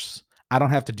verse, I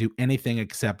don't have to do anything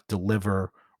except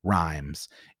deliver rhymes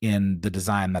in the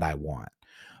design that I want.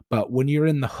 But when you're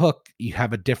in the hook, you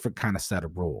have a different kind of set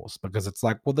of rules because it's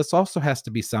like, well, this also has to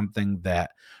be something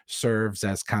that serves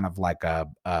as kind of like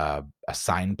a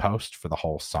signpost for the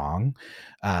whole song.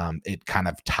 It kind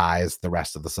of ties the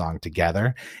rest of the song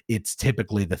together. It's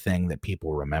typically the thing that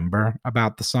people remember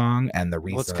about the song and the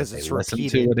Well, it's reason that because they it's listen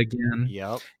repeated. to it again.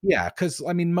 Yep. Yeah, because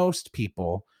I mean, most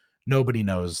people, nobody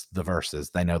knows the verses;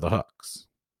 they know the hooks.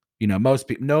 Most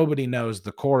people, nobody knows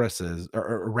the choruses,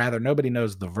 or rather, nobody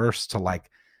knows the verse to like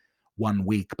 1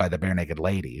 Week by the Bare Naked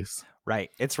Ladies,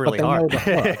 Right. It's but really they know hard. the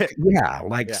hook. Yeah,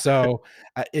 like, Yeah. so,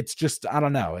 it's just I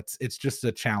don't know, it's just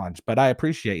a challenge, but I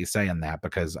appreciate you saying that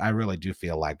because I really do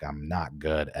feel like I'm not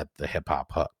good at the hip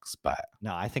hop hooks, but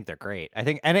No, I think they're great. I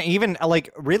think, and even like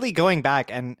really going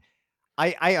back, and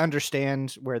I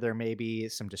understand where there may be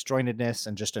some disjointedness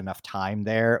and just enough time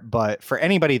there, but for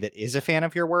anybody that is a fan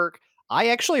of your work, I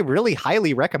actually really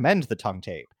highly recommend the tongue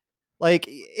tape. Like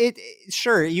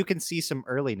sure, you can see some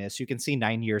earliness, you can see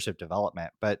 9 years of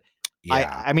development, but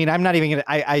yeah. I mean, I'm not even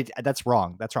gonna. That's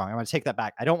wrong. That's wrong. I want to take that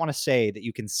back. I don't want to say that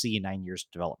you can see 9 years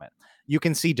of development. You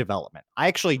can see development. I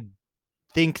actually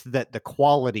think that the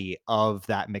quality of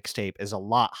that mixtape is a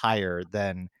lot higher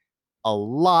than a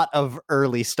lot of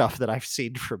early stuff that I've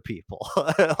seen from people.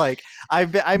 Like I'm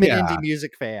an indie Yeah,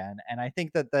 music fan, and I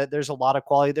think that there's a lot of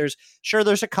quality. There's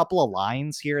a couple of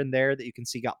lines here and there that you can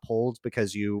see got pulled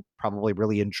because you probably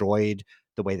really enjoyed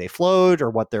the way they flowed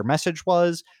or what their message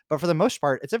was. But for the most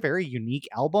part, it's a very unique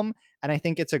album, and I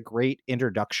think it's a great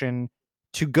introduction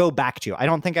to go back to. I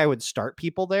don't think I would start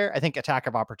people there. I think Attack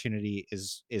of Opportunity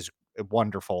is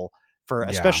wonderful for,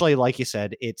 yeah, especially like you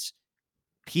said, it's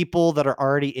people that are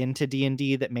already into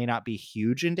D&D that may not be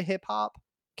huge into hip hop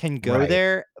can go right.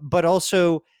 there, but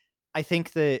also I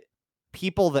think that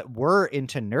people that were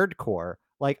into nerdcore,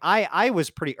 like I was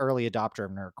pretty early adopter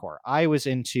of nerdcore. I was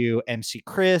into MC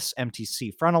Chris,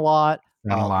 MTC Frontalot,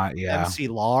 Done a lot, yeah. MC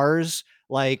Lars,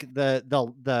 like the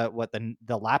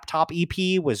laptop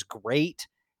EP was great.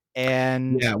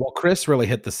 And Yeah, well, Chris really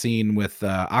hit the scene with,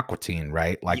 Aqua Teen,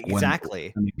 right? Like, when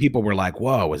exactly. I mean, people were like,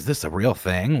 "Whoa, is this a real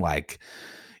thing?" Like,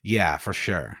 yeah, for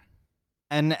sure.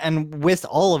 And with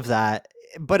all of that,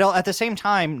 but at the same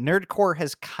time, nerdcore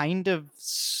has kind of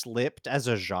slipped as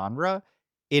a genre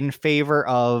in favor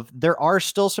of, there are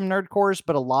still some nerdcores,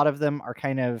 but a lot of them are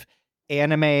kind of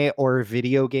anime or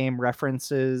video game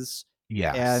references,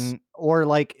 Yes. and or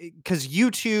like because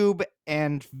YouTube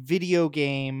and video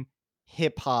game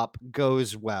hip hop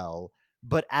goes well,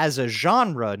 but as a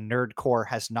genre, nerdcore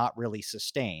has not really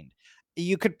sustained.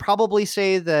 You could probably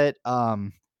say that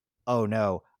oh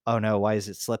no. Oh no, why is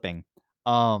it slipping?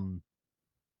 Um,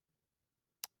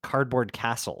 Cardboard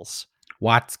Castles.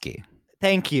 Watsky.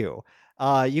 Thank you.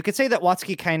 You could say that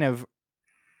Watsky kind of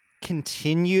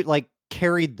continued, like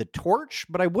carried the torch,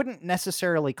 but I wouldn't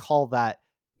necessarily call that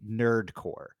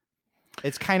nerdcore.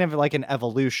 It's kind of like an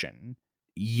evolution.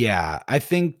 Yeah, I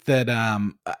think that,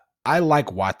 I like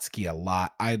Watsky a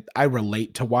lot. I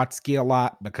relate to Watsky a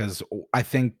lot because I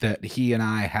think that he and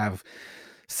I have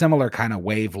similar kind of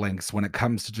wavelengths when it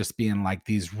comes to just being like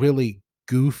these really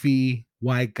goofy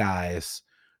white guys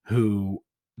who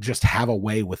just have a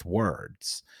way with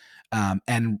words.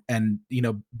 And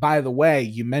by the way,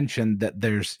 you mentioned that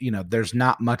there's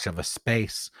not much of a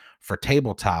space for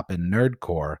tabletop in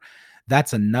nerdcore.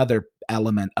 That's another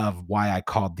element of why I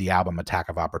called the album Attack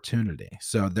of Opportunity.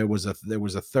 So there was a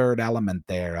third element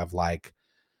there of like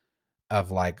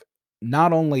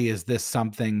not only is this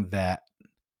something that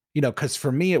Because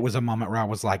for me, it was a moment where I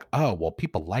was like, "Oh, well,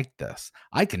 people like this.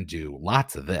 I can do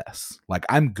lots of this. Like,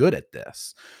 I'm good at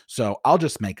this. So I'll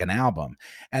just make an album."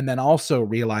 And then also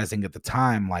realizing at the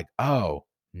time, like, "Oh,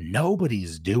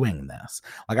 nobody's doing this."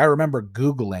 Like, I remember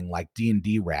Googling like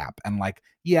D&D rap and like,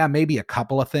 yeah, maybe a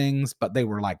couple of things, but they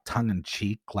were like tongue in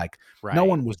cheek. Like, no Right.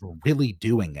 one was really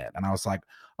doing it. And I was like,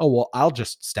 "Oh, well, I'll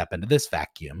just step into this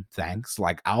vacuum. Thanks.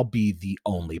 Like, I'll be the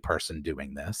only person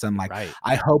doing this." And like, Right.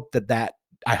 I hope that that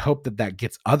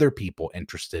gets other people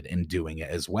interested in doing it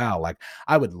as well. Like,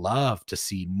 I would love to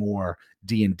see more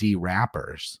D&D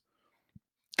rappers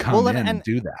Well, come in and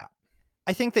do that.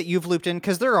 I think that you've looped in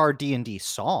because there are D&D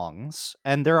songs,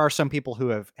 and there are some people who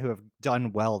have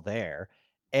done well there,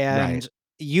 Right. and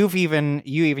you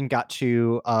even got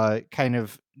to kind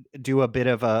of do a bit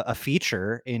of a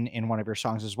feature in one of your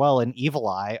songs as well, in Evil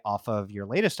Eye off of your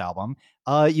latest album.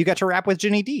 You got to rap with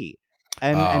Ginny D,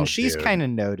 and Oh, she's dude. kind of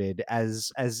noted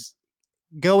as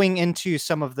going into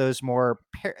some of those more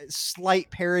slight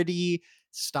parody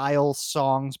style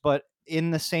songs, but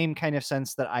in the same kind of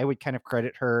sense that I would kind of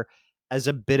credit her as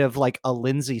a bit of like a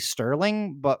Lindsay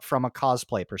Sterling, but from a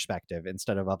cosplay perspective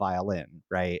instead of a violin,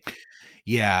 right?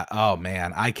 Yeah, oh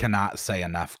man, I cannot say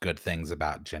enough good things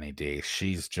about Jenny D.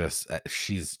 She's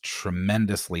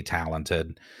tremendously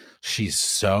talented. She's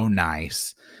so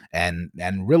nice and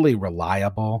really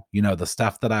reliable. The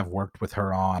stuff that I've worked with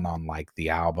her on like the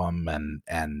album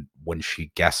and when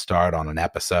she guest starred on an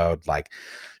episode, like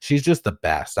she's just the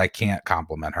best. I can't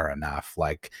compliment her enough.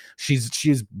 Like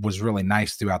she's was really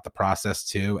nice throughout the process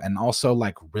too, and also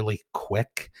like really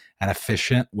quick and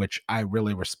efficient, which I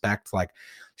really respect. Like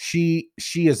she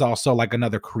is also like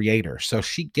another creator, so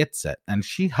she gets it and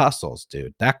she hustles,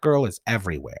 dude. That girl is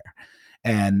everywhere,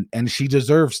 and she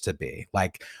deserves to be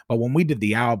like. But when we did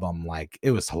the album, like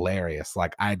it was hilarious.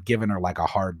 Like I had given her like a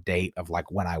hard date of like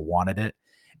when I wanted it,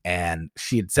 and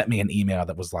she had sent me an email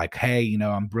that was like, "Hey,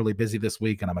 I'm really busy this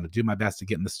week and I'm going to do my best to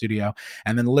get in the studio."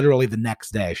 And then literally the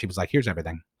next day she was like, "Here's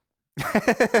everything."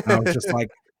 And I was just like,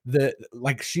 the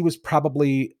like she was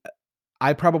probably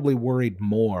I probably worried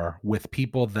more with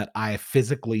people that I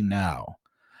physically know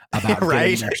about getting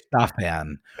Right? their stuff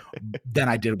in than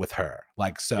I did with her.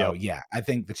 Like, so Yep. yeah, I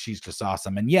think that she's just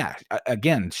awesome. And yeah,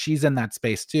 again, she's in that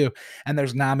space too. And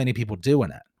there's not many people doing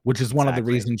it, which is one of the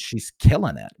Exactly. reasons she's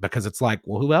killing it, because it's like,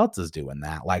 well, who else is doing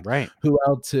that? Like, Right. who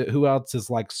else is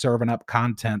like serving up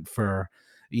content for,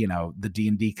 the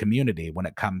D&D community when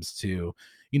it comes to,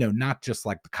 not just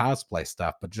like the cosplay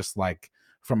stuff, but just like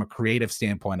from a creative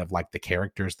standpoint of like the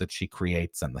characters that she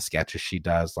creates and the sketches she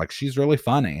does. Like she's really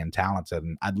funny and talented,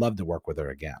 and I'd love to work with her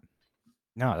again.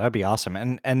 No, that'd be awesome.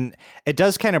 And it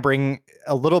does kind of bring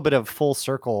a little bit of full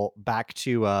circle back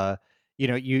to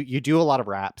you do a lot of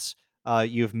raps.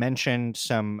 You've mentioned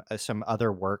some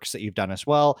other works that you've done as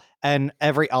well, and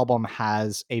every album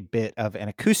has a bit of an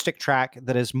acoustic track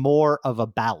that is more of a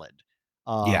ballad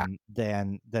Yeah.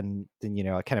 than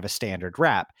a kind of a standard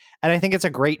rap. And I think it's a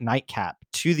great nightcap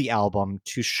to the album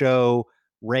to show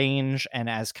range and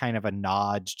as kind of a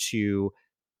nod to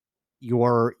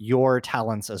your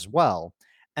talents as well.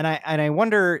 And I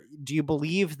wonder, do you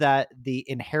believe that the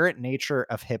inherent nature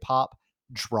of hip hop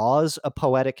draws a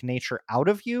poetic nature out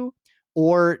of you,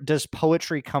 or does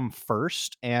poetry come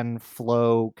first and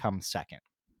flow come second?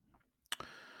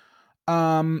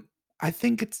 Um, I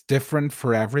think it's different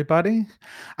for everybody.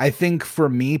 I think for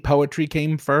me, poetry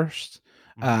came first.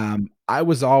 Mhm. I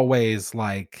was always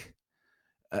like,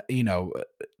 uh, you know, uh,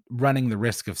 running the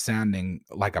risk of sounding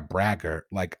like a braggart.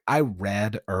 Like I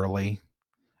read early.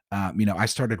 I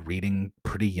started reading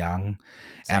pretty young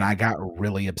and I Same. got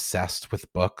really obsessed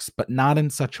with books, but not in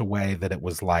such a way that it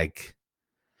was like,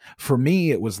 for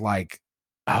me, it was like,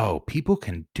 oh, people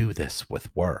can do this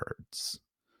with words.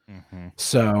 Mhm.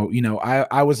 So,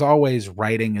 I was always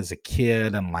writing as a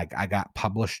kid, and like I got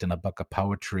published in a book of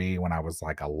poetry when I was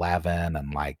like 11,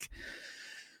 and like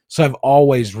so I've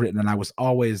always written, and it was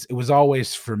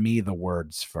always for me the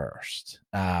words first.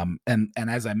 And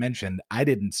as I mentioned, I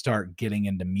didn't start getting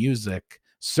into music,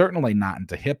 certainly not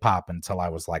into hip hop, until I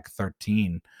was like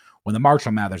 13 when the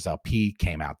Marshall Mathers LP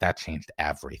came out. That changed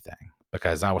everything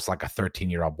because I was like a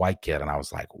 13-year-old white kid and I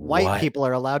was like, White "What people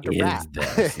are allowed to rap.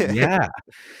 is this?" Yeah.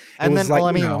 It And was then, like, well,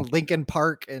 I mean, Linkin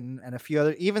Park and a few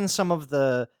other, even some of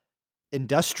the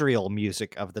industrial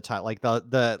music of the time, like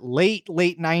the late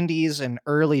 90s and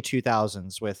early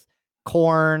 2000s with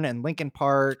Korn and Linkin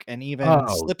Park and even oh,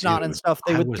 Slipknot and dude, stuff,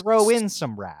 they I would was throw in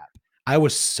some rap. I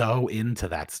was so into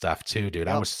that stuff too, dude.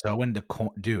 I Yep. was so into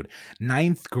dude,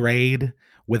 ninth grade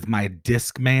with my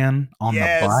Discman on the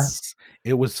Yes. bus.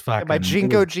 It was And my fucking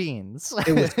Jinko jeans.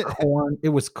 it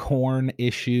was Corn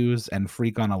Issues and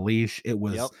Freak on a Leash. It Yep.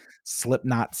 was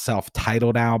Slipknot's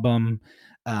self-titled album.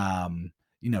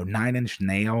 Nine Inch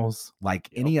Nails, like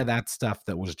Yep. any of that stuff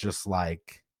that was just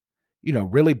like,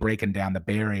 really breaking down the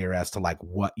barrier as to like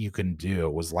what you can do.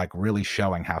 It was like really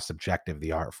showing how subjective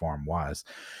the art form was.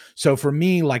 So for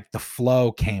me, like the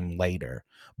flow came later.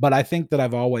 But I think that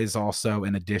I've always also,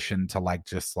 in addition to like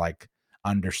just like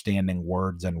understanding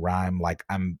words and rhyme, like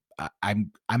I'm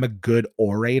a good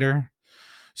orator.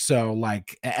 So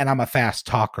like, and I'm a fast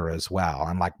talker as well.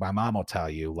 And like my mom will tell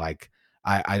you, like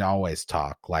I always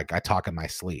talk, like I talk in my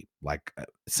sleep. Like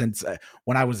since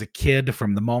when I was a kid,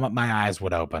 from the moment my eyes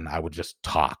would open, I would just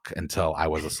talk until I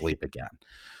was asleep again.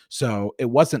 So it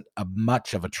wasn't a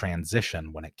much of a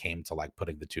transition when it came to like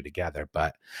putting the two together.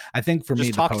 But I think for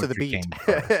me, Just the talk to the poetry beat. came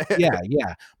first. Yeah,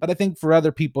 yeah. But I think for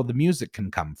other people, the music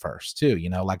can come first too.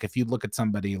 Like if you look at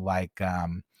somebody like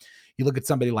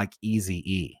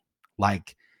Easy E,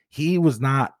 like he was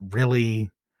not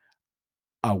really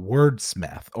a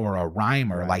wordsmith or a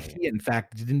rhymer. Like Right. he, in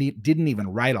fact, didn't even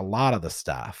write a lot of the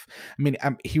stuff. I mean,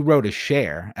 he wrote his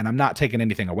share, and I'm not taking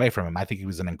anything away from him. I think he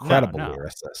was an No, incredible no.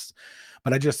 lyricist,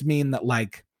 but I just mean that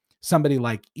like somebody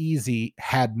like Easy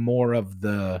had more of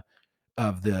the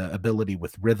ability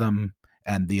with rhythm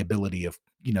and the ability of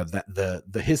that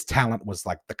the his talent was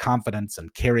like the confidence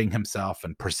and carrying himself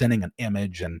and presenting an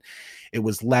image, and it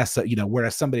was less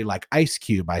whereas somebody like Ice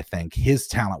Cube, I think his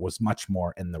talent was much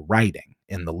more in the writing,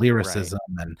 in the Right. lyricism.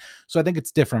 And so I think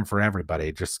it's different for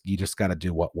everybody. You just got to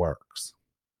do what works.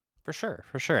 For sure.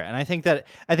 For sure. And I think that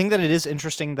it is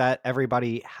interesting that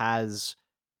everybody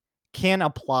can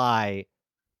apply,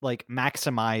 like,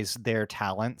 maximize their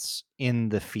talents in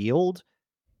the field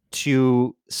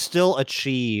to still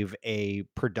achieve a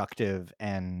productive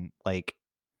and, like,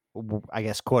 I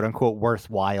guess, quote unquote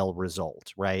worthwhile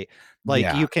result, right? Like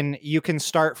Yeah. you can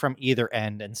start from either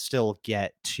end and still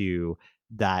get to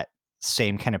that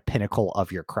same kind of pinnacle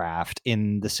of your craft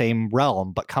in the same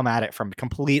realm, but come at it from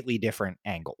completely different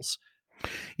angles.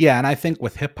 Yeah, and I think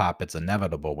with hip hop, it's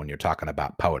inevitable when you're talking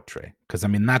about poetry, because I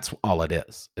mean that's all it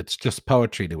is. It's just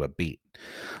poetry to a beat.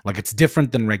 Like it's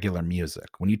different than regular music.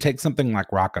 When you take something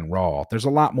like rock and roll, there's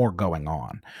a lot more going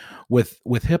on. With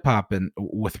hip hop and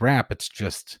with rap, it's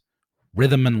just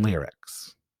rhythm and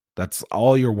lyrics. That's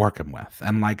all you're working with.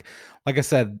 And like I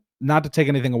said, not to take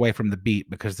anything away from the beat,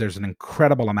 because there's an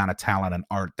incredible amount of talent and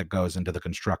art that goes into the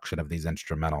construction of these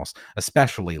instrumentals,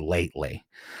 especially lately.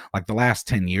 Like the last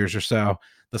 10 years or so,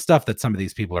 the stuff that some of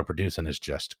these people are producing is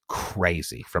just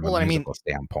crazy from a Well, I mean, musical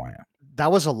standpoint.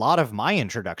 that was a lot of my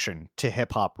introduction to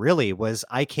hip hop, really. Was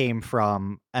I came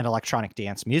from an electronic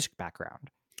dance music background.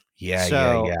 Yeah, yeah,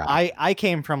 So yeah. I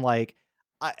came from, like,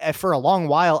 for a long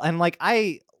while, and like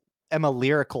I am a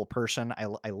lyrical person.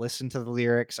 I listen to the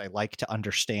lyrics. I like to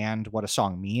understand what a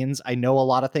song means. I know a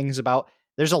lot of things about.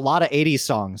 There's a lot of 80s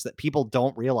songs that people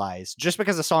don't realize. Just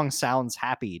because a song sounds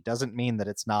happy doesn't mean that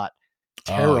it's not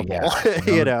Oh terrible, yeah.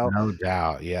 you No, know. no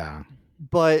doubt. Yeah.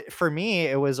 But for me,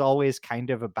 it was always kind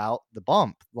of about the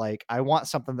bump. Like, I want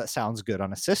something that sounds good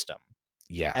on a system.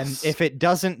 And Yes. if it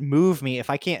doesn't move me, if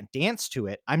I can't dance to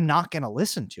it, I'm not going to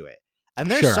listen to it. And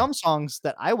there's Sure. some songs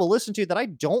that I will listen to that I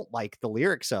don't like the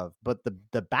lyrics of, but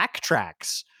the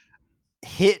backtracks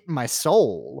hit my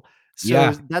soul. So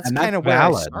Yeah. that's And kind that's of where I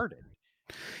valid. started.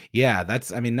 Yeah,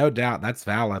 I mean, no doubt that's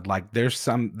valid. Like there's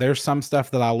some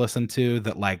stuff that I'll listen to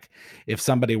that like if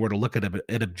somebody were to look at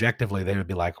it objectively, they would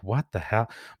be like, "What the hell?"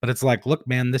 But it's like, "Look,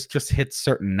 man, this just hits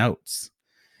certain notes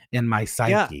in my Yeah.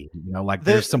 psyche." Like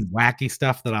there's The some wacky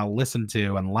stuff that I'll listen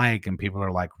to and like, and people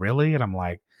are like, "Really?" And I'm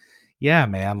like, yeah,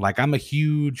 man. Like I'm a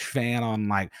huge fan on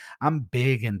like I'm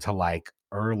big into like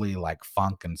early like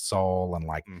funk and soul and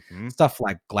like Mhm. stuff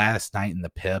like Gladys Knight and the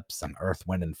Pips and Earth,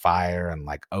 Wind and Fire and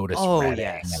like Otis Oh, Redding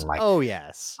and yes. like Oh,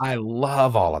 yes. I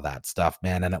love all of that stuff,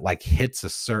 man. And it like hits a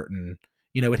certain,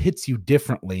 it hits you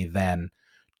differently than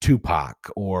Tupac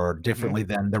or Mhm. differently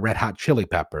than the Red Hot Chili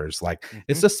Peppers. Like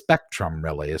it's Mhm. a spectrum,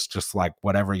 really. It's just like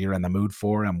whatever you're in the mood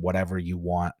for and whatever you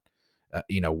want,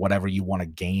 whatever you want to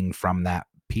gain from that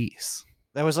piece.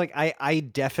 That was like I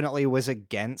definitely was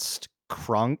against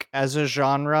crunk as a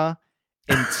genre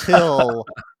until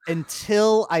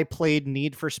I played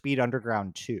Need for Speed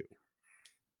Underground 2.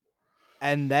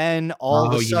 And then all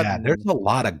of a Oh, yeah, there's sudden, a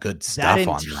lot of good that stuff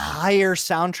on that. entire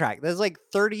soundtrack, there's like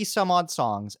 30 some odd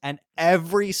songs, and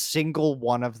every single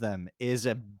one of them is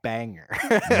a banger.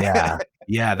 Yeah.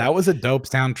 Yeah, that was a dope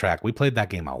soundtrack. We played that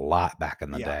game a lot back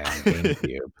in the Yeah. day on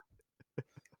GameCube.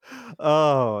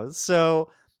 Oh, so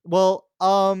well,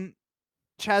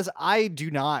 Chaz, I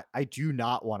do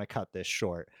not want to cut this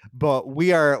short, but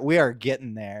we are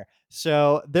getting there.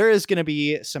 So there is going to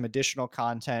be some additional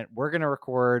content. We're going to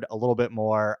record a little bit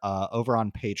more over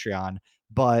on Patreon.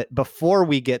 But before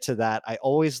we get to that, I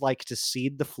always like to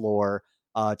cede the floor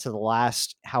to the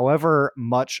last, however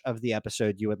much of the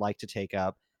episode you would like to take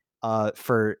up,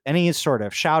 for any sort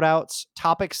of shout outs,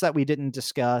 topics that we didn't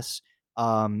discuss,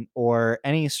 or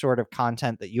any sort of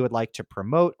content that you would like to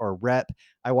promote or rep.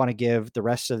 I want to give the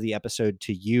rest of the episode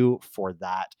to you for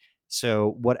that.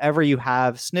 So, whatever you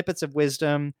have, snippets of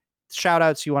wisdom, shout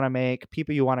outs you want to make,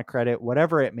 people you want to credit,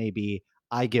 whatever it may be,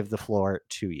 I give the floor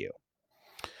to you.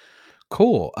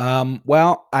 Cool.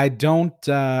 Well, I don't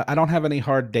have any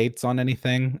hard dates on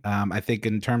anything. I think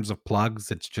in terms of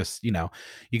plugs, it's just, you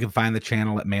can find the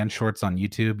channel at Man Shorts on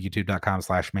YouTube,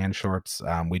 youtube.com/Man Shorts.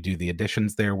 We do the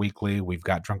editions there weekly. We've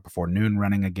got Drunk Before Noon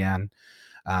running again.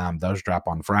 Those drop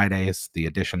on Fridays. The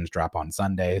editions drop on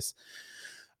Sundays.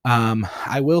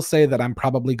 I will say that I'm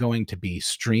probably going to be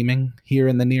streaming here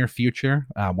in the near future.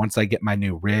 Once I get my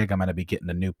new rig, I'm going to be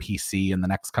getting a new PC in the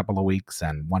next couple of weeks.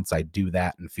 And once I do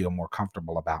that and feel more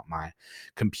comfortable about my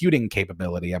computing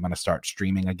capability, I'm going to start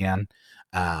streaming again.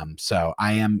 So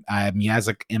I am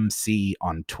Yazek MC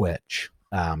on Twitch.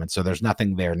 And so there's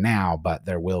nothing there now, but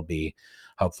there will be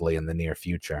hopefully in the near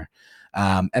future.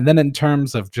 And then in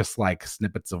terms of just like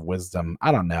snippets of wisdom,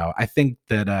 I don't know. I think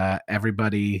that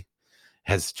everybody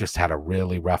has just had a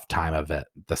really rough time of it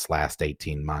this last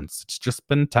 18 months. It's just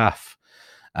been tough.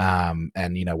 And,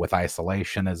 with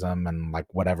isolationism and like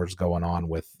whatever's going on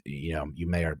with, you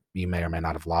may or may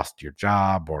not have lost your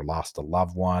job or lost a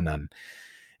loved one. And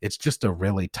it's just a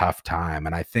really tough time.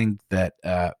 And I think that,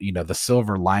 the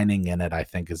silver lining in it, I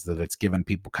think, is that it's given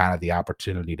people kind of the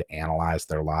opportunity to analyze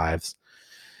their lives,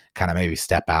 kind of maybe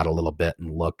step out a little bit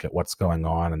and look at what's going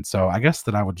on. And so I guess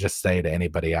that I would just say to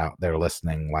anybody out there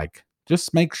listening, like,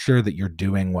 just make sure that you're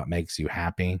doing what makes you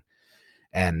happy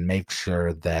and make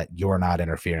sure that you're not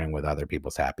interfering with other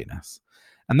people's happiness.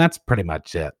 And that's pretty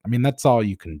much it. I mean, that's all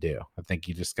you can do. I think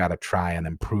you just got to try and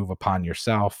improve upon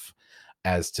yourself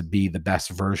as to be the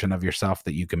best version of yourself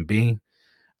that you can be,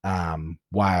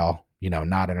 while,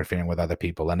 not interfering with other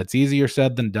people. And it's easier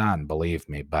said than done, believe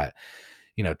me, but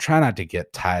try not to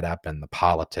get tied up in the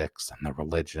politics and the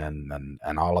religion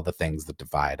and all of the things that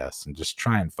divide us, and just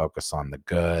try and focus on the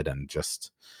good and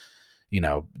just,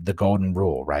 the golden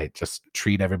rule, right? Just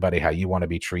treat everybody how you want to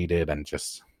be treated and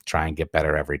just try and get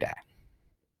better every day.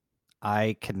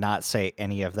 I could not say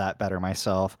any of that better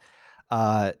myself.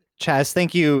 Chaz,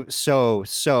 thank you so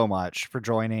much for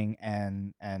joining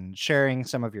and sharing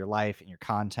some of your life and your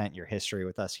content, your history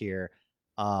with us here.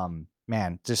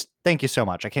 Man, just thank you so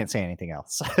much. I can't say anything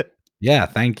else. Yeah,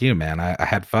 thank you, man. I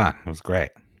had fun. It was great.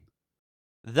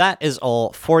 That is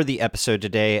all for the episode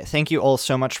today. Thank you all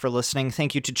so much for listening.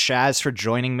 Thank you to Chaz for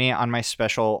joining me on my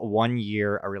special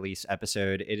 1-year release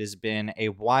episode. It has been a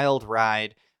wild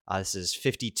ride. This is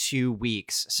 52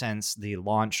 weeks since the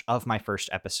launch of my first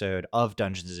episode of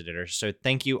Dungeons & Dinners. So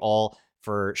thank you all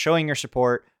for showing your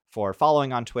support, for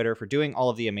following on Twitter, for doing all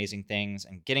of the amazing things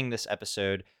and getting this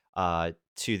episode to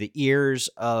the ears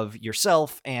of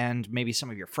yourself and maybe some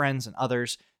of your friends and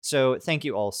others. So thank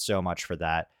you all so much for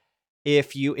that.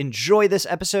 If you enjoy this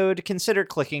episode, consider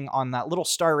clicking on that little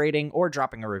star rating or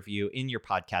dropping a review in your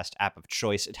podcast app of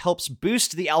choice. It helps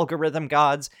boost the algorithm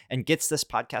gods and gets this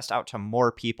podcast out to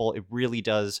more people. It really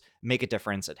does make a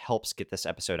difference. It helps get this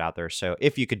episode out there. So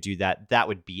if you could do that, that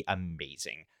would be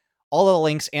amazing. All of the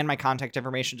links and my contact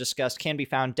information discussed can be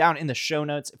found down in the show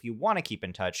notes. If you want to keep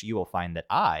in touch, you will find that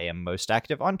I am most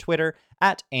active on Twitter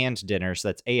at @anddinners.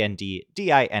 That's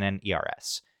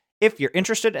ANDDINNERS. If you're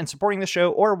interested in supporting the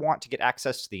show or want to get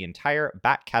access to the entire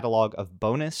back catalog of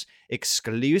bonus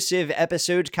exclusive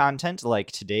episode content,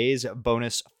 like today's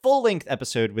bonus full-length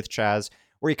episode with Chaz,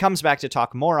 where he comes back to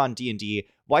talk more on D&D,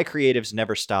 why creatives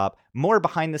never stop, more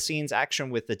behind-the-scenes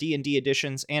action with the D&D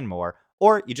editions, and more,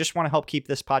 or you just want to help keep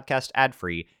this podcast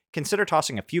ad-free, consider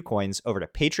tossing a few coins over to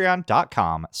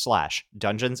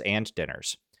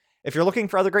patreon.com/dungeonsanddinners. If you're looking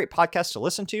for other great podcasts to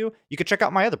listen to, you could check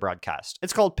out my other broadcast.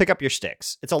 It's called Pick Up Your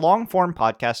Sticks. It's a long-form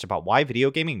podcast about why video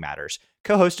gaming matters,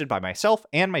 co-hosted by myself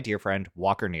and my dear friend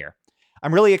Walker Neer.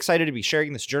 I'm really excited to be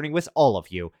sharing this journey with all of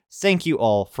you. Thank you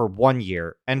all for 1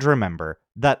 year, and remember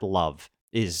that love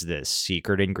is the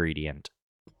secret ingredient.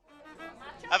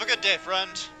 Have a good day, friend.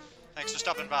 Thanks for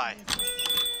stopping by.